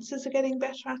dancers are getting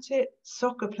better at it,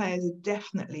 soccer players are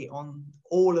definitely on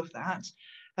all of that,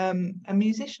 and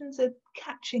musicians are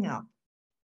catching up,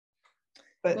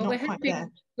 but not quite there.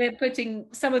 We're putting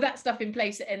some of that stuff in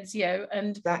place at NCO,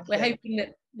 and exactly. We're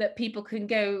hoping that people can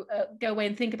go away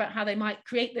and think about how they might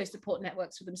create those support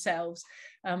networks for themselves,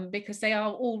 because they are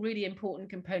all really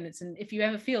important components. And if you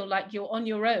ever feel like you're on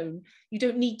your own, you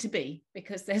don't need to be,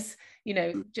 because there's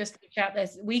just reach out there.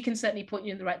 We can certainly point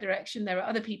you in the right direction. There are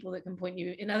other people that can point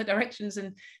you in other directions,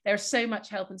 and there's so much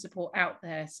help and support out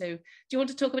there. So do you want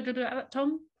to talk a little bit about that,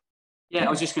 Tom? Yeah, I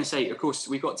was just going to say, of course,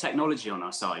 we've got technology on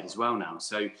our side as well now.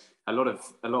 So a lot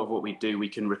of what we do, we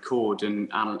can record and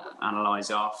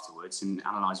analyse afterwards, and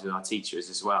analyse with our teachers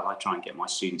as well. I try and get my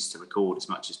students to record as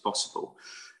much as possible,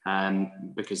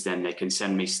 because then they can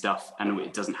send me stuff, and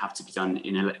it doesn't have to be done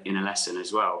in a lesson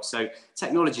as well. So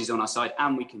technology is on our side,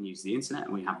 and we can use the internet,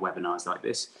 and we have webinars like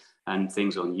this and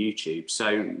things on YouTube.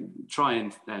 So try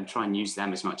and use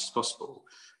them as much as possible.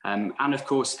 And of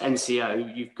course,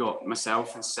 NCO, you've got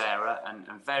myself and Sarah and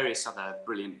various other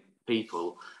brilliant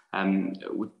people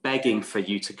begging for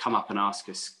you to come up and ask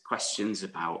us questions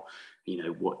about, you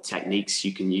know, what techniques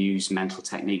you can use, mental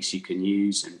techniques you can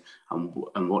use,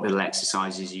 and what little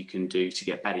exercises you can do to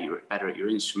get better at your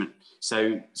instrument.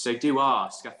 So do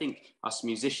ask. I think us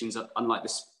musicians, unlike the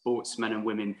sportsmen and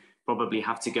women, probably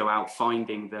have to go out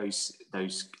finding those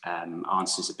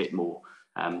answers a bit more.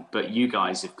 But you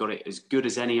guys have got it as good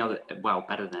as any other, well,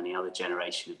 better than any other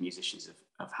generation of musicians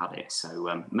have had it.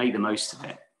 So make the most of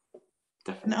it.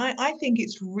 Definitely. And I think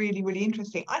it's really, really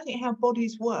interesting. I think how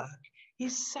bodies work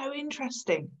is so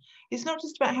interesting. It's not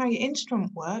just about how your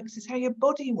instrument works, it's how your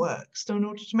body works. So in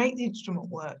order to make the instrument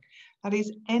work, that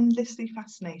is endlessly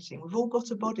fascinating. We've all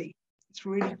got a body. It's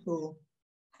really cool.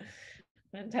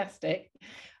 Fantastic.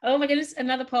 Oh my goodness,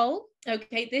 another poll.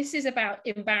 Okay, this is about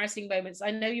embarrassing moments.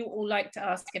 I know you all like to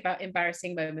ask about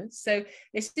embarrassing moments. So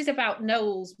this is about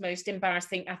Noel's most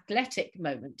embarrassing athletic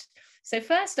moment. So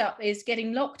first up is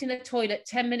getting locked in a toilet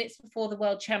 10 minutes before the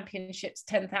World Championships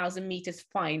 10,000 meters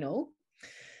final.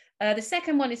 The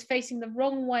second one is facing the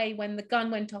wrong way when the gun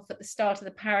went off at the start of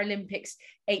the Paralympics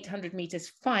 800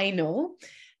 meters final.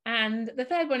 And the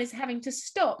third one is having to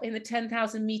stop in the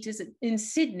 10,000 meters in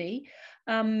Sydney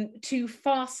to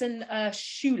fasten a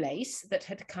shoelace that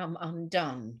had come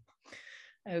undone.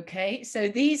 Okay, so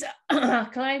these are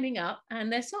climbing up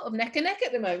and they're sort of neck and neck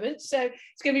at the moment. So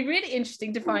it's going to be really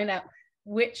interesting to find out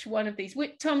which one of these.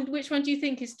 Tom, which one do you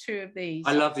think is true of these?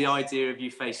 I love the idea of you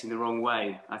facing the wrong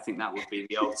way. I think that would be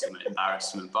the ultimate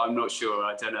embarrassment, but I'm not sure.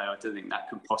 I don't know. I don't think that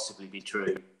could possibly be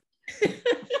true.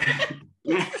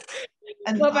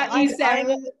 And what about you,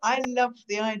 Sarah? I love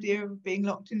the idea of being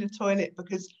locked in a toilet,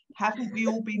 because haven't we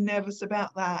all been nervous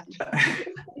about that?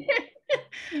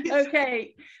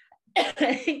 Okay,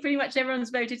 I think pretty much everyone's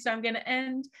voted, so I'm going to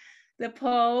end the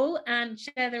poll and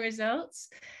share the results,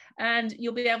 and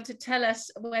you'll be able to tell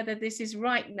us whether this is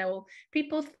right, Noel.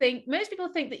 Most people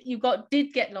think that you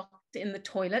did get locked in the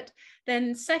toilet.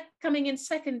 Then coming in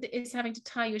second is having to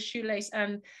tie your shoelace,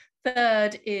 and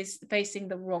third is facing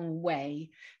the wrong way.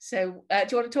 So do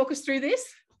you want to talk us through this?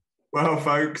 Well,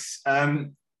 folks,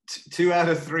 2 out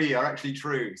of 3 are actually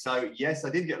true. So yes,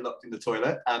 I did get locked in the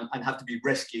toilet and have to be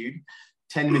rescued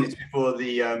 10 minutes before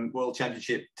the World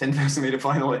Championship 10,000 meter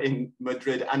final in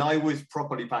Madrid. And I was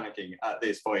properly panicking at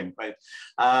this point. Right?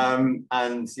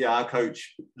 And yeah, our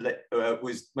coach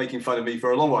was making fun of me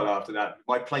for a long while after that.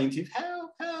 My plaintive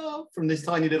help, help from this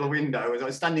tiny little window as I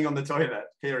was standing on the toilet,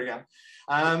 peering out.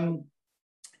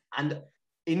 And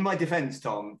in my defense,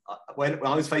 Tom, when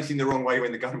I was facing the wrong way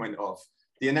when the gun went off,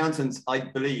 the announcements, I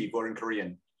believe, were in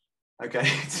Korean. Okay.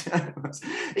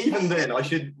 Even then, I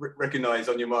should recognize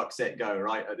on your mark, set, go,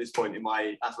 right? At this point in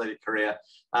my athletic career.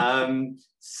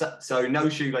 So no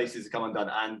shoelaces come undone,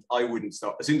 and I wouldn't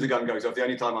stop. As soon as the gun goes off, the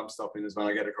only time I'm stopping is when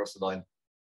I get across the line.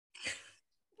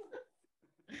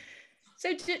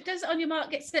 So does on your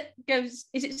mark, get set, goes,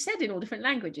 is it said in all different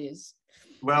languages?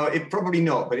 Well, it probably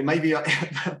not, but it may be at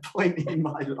a point in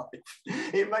my life.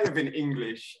 It may have been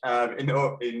English, in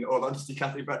all honesty,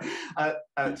 Kathy. But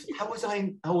how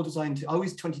old was I? I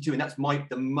was 22, and that's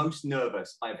the most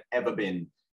nervous I've ever been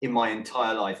in my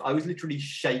entire life. I was literally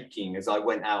shaking as I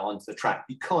went out onto the track,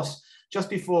 because just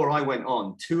before I went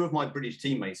on, 2 of my British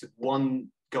teammates had won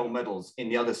gold medals in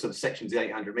the other sort of sections of the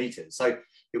 800 meters. So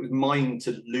it was mine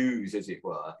to lose, as it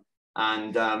were.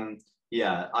 And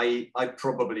yeah, I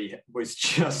probably was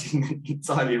just in the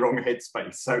entirely wrong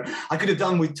headspace. So I could have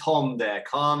done with Tom there,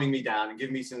 calming me down and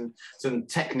giving me some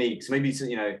techniques, maybe some,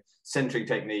 centering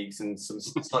techniques and some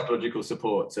psychological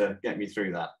support to get me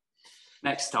through that.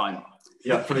 Next time.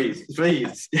 Yeah, please.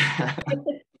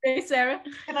 Hey, Sarah.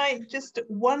 Can I just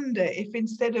wonder if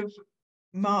instead of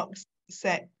marks,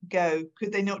 set, go,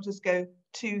 could they not just go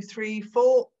 2, 3,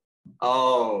 4?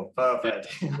 Oh, perfect.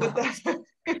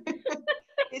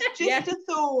 It's just a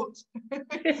thought.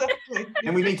 Exactly.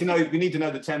 And we need to know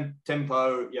the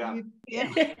tempo. Yeah.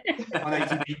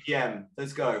 180 BPM.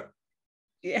 Let's go.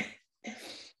 Yeah.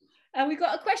 And we've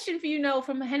got a question for you, Noel,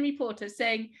 from Henry Porter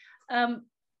saying,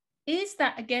 is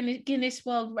that again a Guinness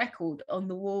World Record on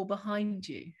the wall behind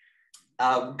you?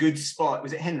 Good spot.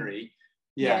 Was it Henry?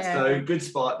 Yeah, so good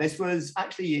spot. This was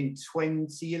actually in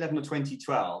 2011 or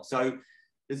 2012. So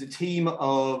there's a team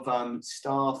of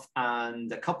staff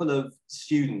and a couple of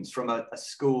students from a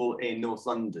school in North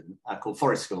London called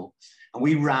Forest School. And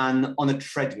we ran on a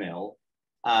treadmill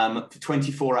for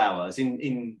 24 hours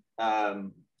in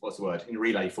what's the word? In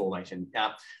relay formation.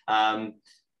 Yeah.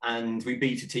 And we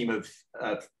beat a team of,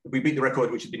 we beat the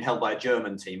record, which had been held by a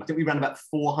German team. I think we ran about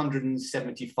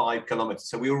 475 kilometers.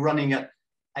 So we were running at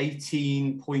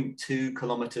 18.2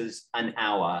 kilometers an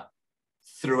hour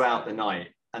throughout the night.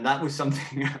 And that was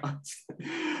something else.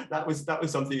 that was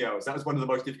something else. That was one of the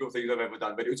most difficult things I've ever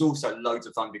done. But it was also loads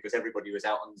of fun because everybody was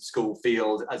out on the school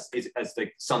field as the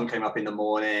sun came up in the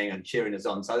morning and cheering us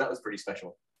on. So that was pretty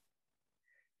special.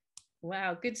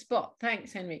 Wow, good spot.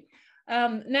 Thanks, Henry.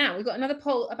 Now we've got another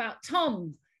poll about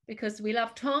Tom, because we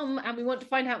love Tom and we want to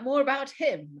find out more about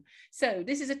him. So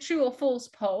this is a true or false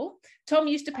poll. Tom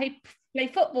used to play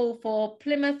football for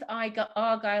Plymouth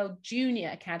Argyle Junior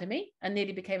Academy and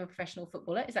nearly became a professional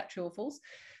footballer. Is that true or false?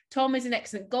 Tom is an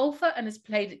excellent golfer and has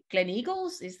played at Glen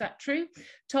Eagles. Is that true?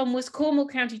 Tom was Cornwall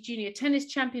County Junior Tennis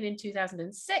Champion in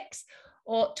 2006.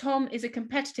 Or Tom is a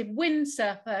competitive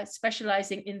windsurfer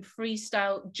specialising in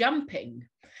freestyle jumping.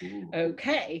 Ooh.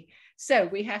 Okay, so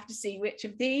we have to see which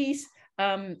of these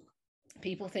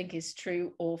people think is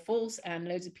true or false, and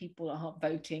loads of people are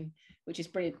voting, which is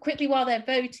brilliant. Quickly, while they're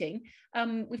voting,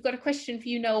 we've got a question for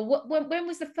you, Noel. When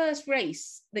was the first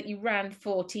race that you ran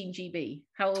for Team GB?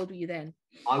 How old were you then?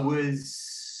 I was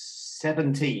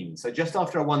 17, so just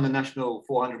after I won the national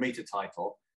 400-metre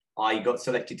title, I got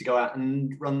selected to go out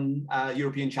and run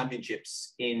European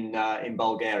Championships in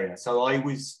Bulgaria. So I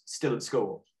was still at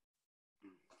school.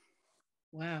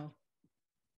 Wow.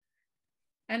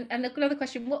 And another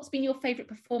question, what's been your favourite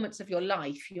performance of your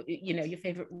life? Your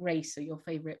favourite race or your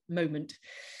favourite moment?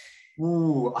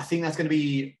 Ooh, I think that's going to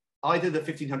be either the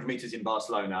 1500 metres in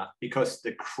Barcelona, because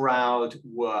the crowd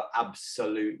were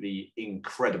absolutely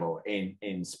incredible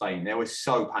in Spain. They were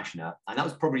so passionate. And that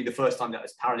was probably the first time that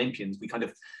as Paralympians, we kind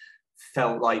of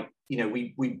felt like,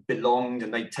 we belonged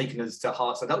and they'd taken us to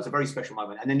heart. So that was a very special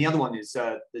moment. And then the other one is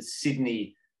the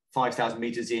Sydney 5,000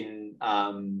 metres in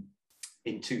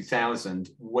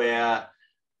 2000, where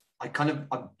I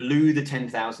blew the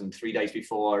 10,000 3 days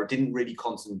before, didn't really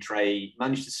concentrate,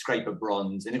 managed to scrape a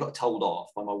bronze, and it got told off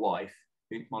by my wife,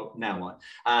 now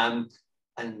wife,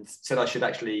 and said I should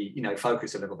actually,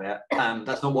 focus a little bit.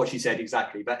 That's not what she said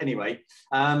exactly, but anyway.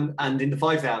 And in the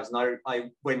 5,000, I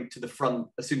went to the front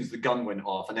as soon as the gun went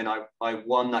off, and then I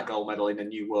won that gold medal in a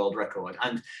new world record.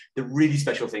 And the really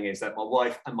special thing is that my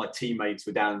wife and my teammates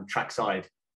were down trackside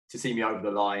to see me over the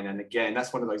line. And again,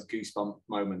 that's one of those goosebump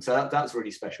moments. So that's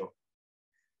really special.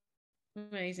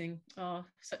 Amazing. Oh,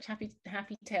 such happy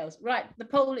tales. Right, the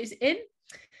poll is in.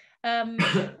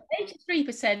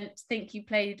 83% think you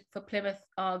played for Plymouth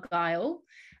Argyle.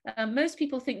 Most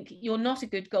people think you're not a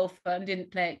good golfer and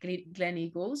didn't play at Glen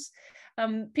Eagles.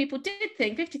 People did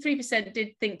think, 53%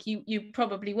 did think you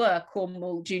probably were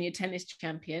Cornwall Junior Tennis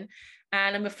Champion.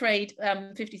 And I'm afraid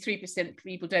 53%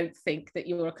 people don't think that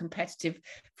you're a competitive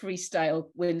freestyle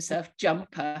windsurf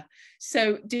jumper.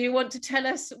 So do you want to tell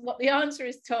us what the answer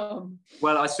is, Tom?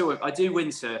 Well, I do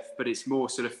windsurf, but it's more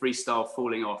sort of freestyle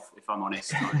falling off, if I'm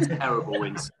honest. I'm a terrible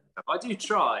windsurf. I do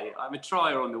try. I'm a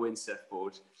trier on the windsurf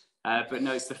board. But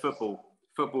no, it's the football.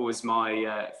 Football was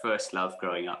my first love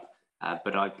growing up.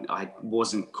 But I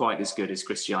wasn't quite as good as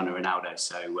Cristiano Ronaldo.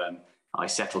 So I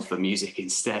settled for music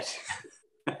instead.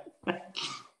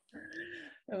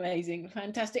 Amazing,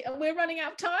 fantastic. And we're running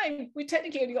out of time. We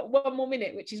technically only got one more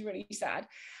minute, which is really sad.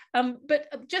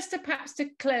 But just perhaps to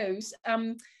close,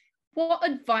 what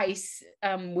advice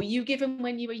were you given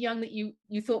when you were young that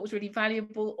you thought was really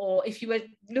valuable? Or if you were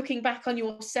looking back on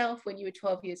yourself when you were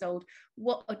 12 years old,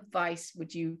 what advice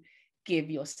would you give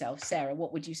yourself? Sarah,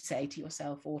 what would you say to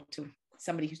yourself or to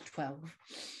somebody who's 12?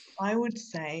 I would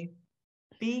say,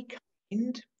 be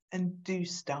kind and do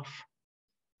stuff.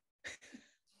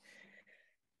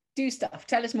 Do stuff.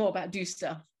 Tell us more about do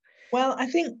stuff. Well, I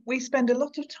think we spend a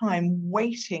lot of time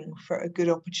waiting for a good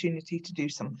opportunity to do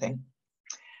something.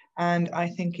 And I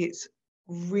think it's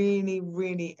really,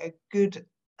 really a good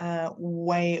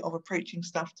way of approaching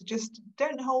stuff to just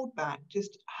don't hold back.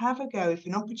 Just have a go. If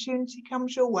an opportunity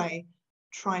comes your way,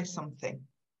 try something.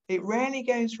 It rarely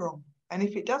goes wrong. And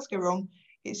if it does go wrong,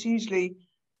 it's usually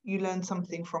you learn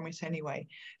something from it anyway.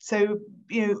 So,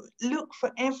 look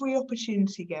for every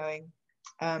opportunity going.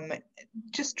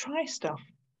 Just try stuff.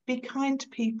 Be kind to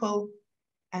people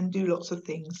and do lots of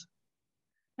things.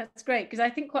 That's great, because I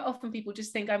think quite often people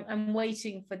just think I'm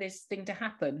waiting for this thing to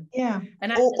happen. Yeah.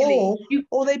 And actually,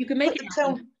 or they you can make it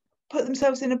happen. put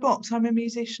themselves in a box. I'm a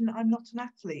musician, I'm not an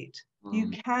athlete. You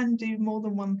can do more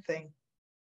than one thing.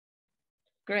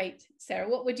 Great. Sarah,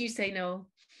 what would you say, Noel?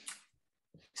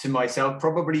 To myself,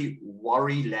 probably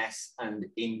worry less and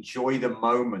enjoy the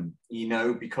moment, you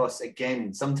know, because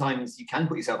again, sometimes you can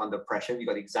put yourself under pressure. You've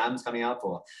got exams coming up,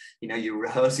 or, you know, you're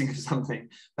rehearsing for something,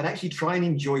 but actually try and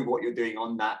enjoy what you're doing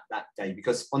on that day.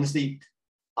 Because honestly,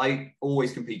 I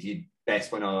always competed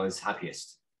best when I was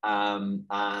happiest. And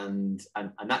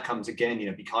that comes again, you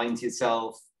know, be kind to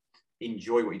yourself,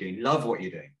 enjoy what you're doing, love what you're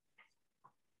doing.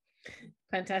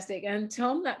 Fantastic. And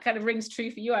Tom, that kind of rings true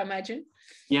for you, I imagine.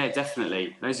 Yeah,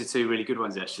 definitely. Those are two really good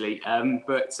ones, actually.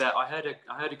 But I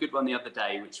heard a good one the other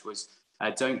day, which was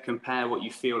don't compare what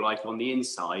you feel like on the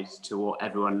inside to what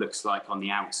everyone looks like on the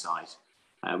outside,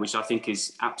 which I think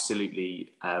is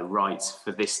absolutely right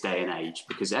for this day and age,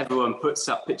 because everyone puts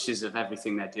up pictures of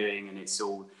everything they're doing and it's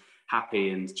all happy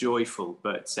and joyful,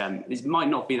 but it might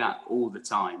not be that all the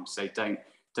time. So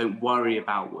don't worry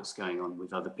about what's going on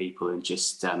with other people, and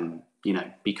just you know,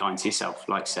 be kind to yourself,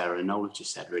 like Sarah and Noel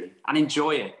just said, really, and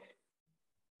enjoy it.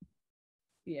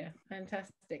 Yeah,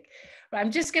 fantastic. Right, I'm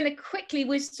just going to quickly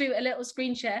whiz through a little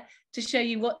screen share to show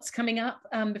you what's coming up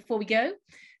before we go.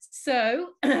 So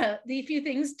the few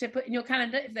things to put in your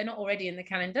calendar, if they're not already in the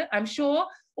calendar. I'm sure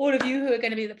all of you who are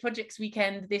going to be at the projects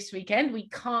weekend this weekend, we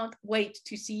can't wait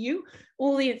to see you.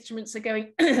 All the instruments are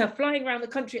going flying around the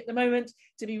country at the moment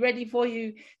to be ready for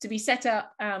you, to be set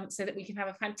up so that we can have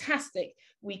a fantastic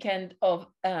weekend of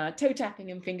toe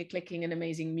tapping and finger clicking and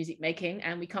amazing music making.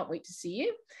 And we can't wait to see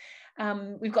you.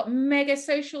 We've got mega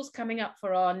socials coming up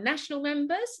for our national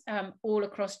members all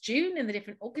across June in the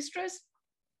different orchestras.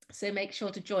 So make sure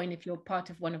to join if you're part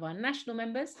of one of our national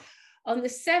members. On the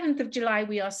 7th of July,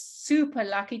 we are super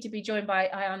lucky to be joined by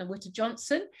Ayana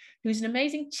Witter-Johnson, who's an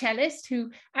amazing cellist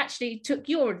who actually took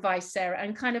your advice, Sarah,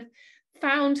 and kind of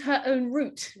found her own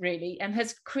route, really, and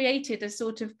has created a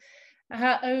sort of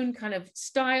her own kind of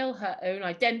style, her own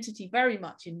identity very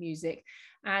much in music.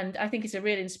 And I think it's a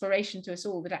real inspiration to us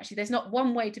all that actually there's not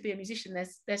one way to be a musician.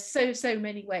 There's so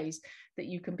many ways that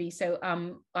you can be. So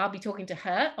I'll be talking to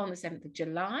her on the 7th of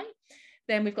July.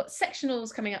 Then we've got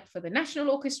sectionals coming up for the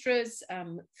national orchestras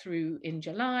through in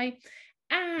July.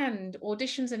 And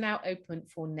auditions are now open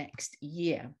for next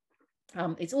year.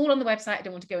 It's all on the website. I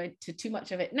don't want to go into too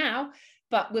much of it now,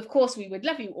 but of course we would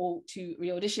love you all to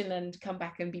re-audition and come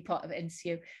back and be part of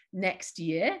NCO next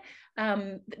year.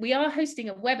 We are hosting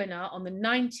a webinar on the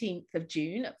 19th of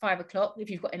June at 5 o'clock. If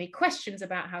you've got any questions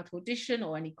about how to audition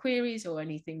or any queries or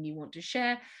anything you want to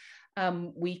share,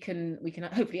 we can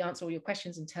hopefully answer all your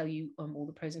questions and tell you all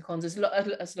the pros and cons,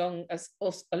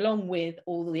 along with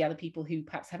all the other people who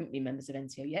perhaps haven't been members of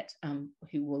NCO yet,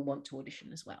 who will want to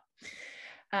audition as well.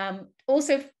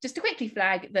 Also, just to quickly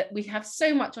flag that we have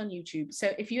so much on YouTube.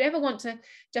 So if you ever want to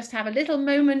just have a little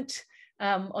moment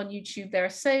on YouTube, there are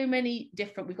so many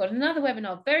different, we've got another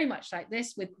webinar very much like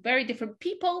this with very different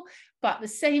people, but the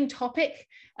same topic.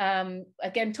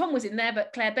 Again, Tom was in there,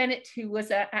 but Claire Bennett, who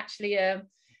was actually an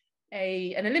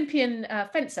Olympian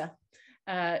fencer,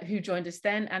 who joined us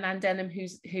then, and Anne Denham,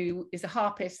 who is the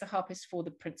harpist for the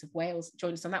Prince of Wales,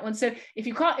 joined us on that one. So if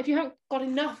you haven't got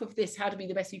enough of this, how to be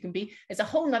the best you can be, there's a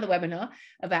whole nother webinar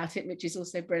about it, which is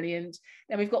also brilliant.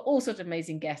 Then we've got all sorts of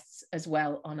amazing guests as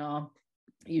well on our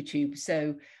YouTube.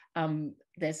 So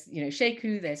there's, you know,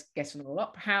 Sheku, there's guests from the Royal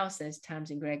Opera House, there's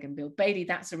Tamsin Gregg and Bill Bailey.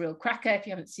 That's a real cracker. If you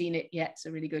haven't seen it yet, it's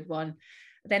a really good one.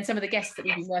 Then some of the guests that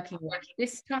we've been working with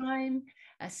this time,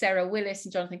 Sarah Willis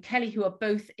and Jonathan Kelly, who are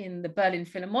both in the Berlin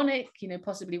Philharmonic, you know,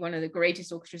 possibly one of the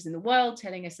greatest orchestras in the world,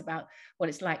 telling us about what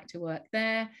it's like to work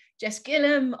there. Jess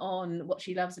Gillam on what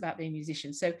she loves about being a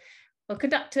musician. So, well,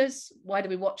 conductors, why do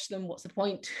we watch them? What's the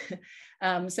point?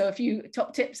 So a few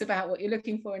top tips about what you're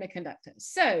looking for in a conductor.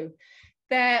 So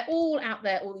they're all out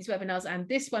there, all these webinars, and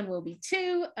this one will be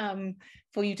too,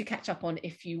 for you to catch up on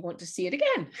if you want to see it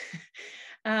again.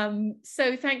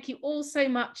 So thank you all so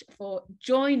much for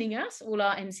joining us, all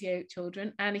our NCO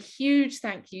children, and a huge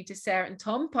thank you to Sarah and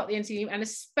Tom, part of the NCO team, and a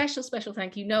special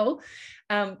thank you, Noel,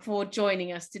 for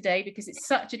joining us today, because it's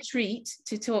such a treat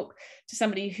to talk to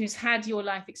somebody who's had your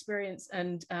life experience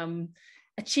and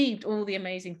achieved all the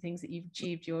amazing things that you've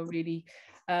achieved. You're really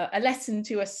a lesson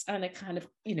to us and a kind of,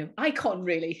 you know, icon,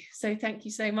 really. So thank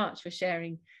you so much for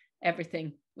sharing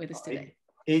everything with us today.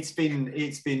 It's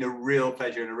been a real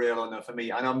pleasure and a real honor for me,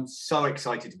 and I'm so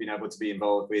excited to be able to be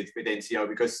involved with NCO,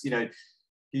 because, you know,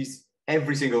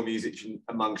 every single musician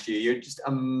amongst you. You're just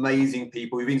amazing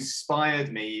people. You've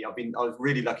inspired me. I was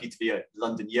really lucky to be at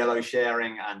London Yellow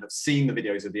sharing, and I've seen the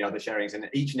videos of the other sharings, and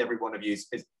each and every one of you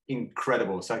is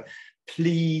incredible. So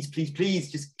please, please,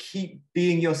 please just keep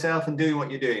being yourself and doing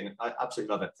what you're doing. I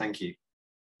absolutely love it. Thank you.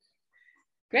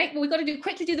 Great. Well, we've got to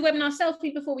quickly do the webinar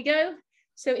selfie before we go.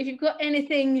 So if you've got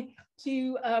anything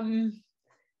to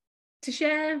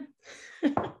share.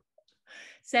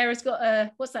 Sarah's got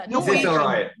a, what's that? Is this all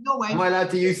right? Norway. Am I allowed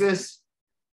to use this?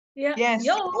 Yeah. Yes.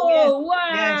 Yo, Oh, wow,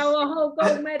 yes. a whole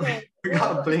gold medal. We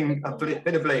got a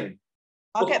bit of bling.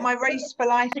 I'll get my Race for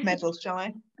Life medal, shall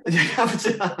I?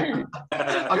 I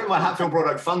got my Hatfield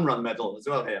Broad Oak Fun Run medal as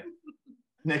well here.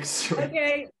 Next week.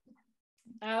 Okay.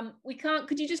 We can't,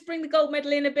 could you just bring the gold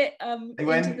medal in a bit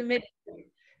into the middle,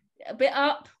 a bit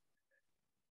up?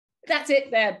 That's it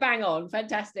there, bang on,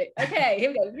 fantastic. Okay,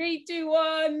 here we go, 3, 2,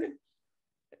 1.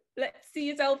 Let's see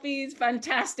your selfies,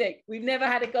 fantastic. We've never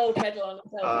had a gold medal on a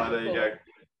selfie there before. you go.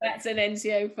 That's an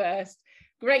NCO first.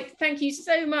 Great, thank you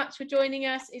so much for joining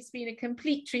us. It's been a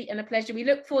complete treat and a pleasure. We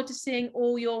look forward to seeing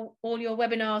all your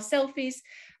webinar selfies.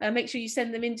 Make sure you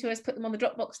send them in to us, put them on the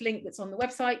Dropbox link that's on the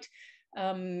website.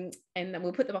 And then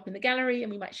we'll put them up in the gallery,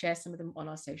 and we might share some of them on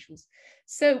our socials.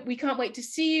 So we can't wait to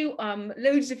see you,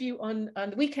 loads of you on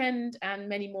the weekend, and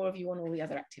many more of you on all the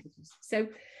other activities. So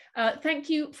thank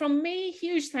you from me,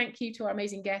 huge thank you to our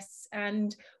amazing guests,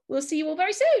 and we'll see you all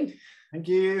very soon. Thank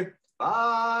you.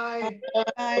 Bye.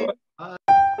 Bye.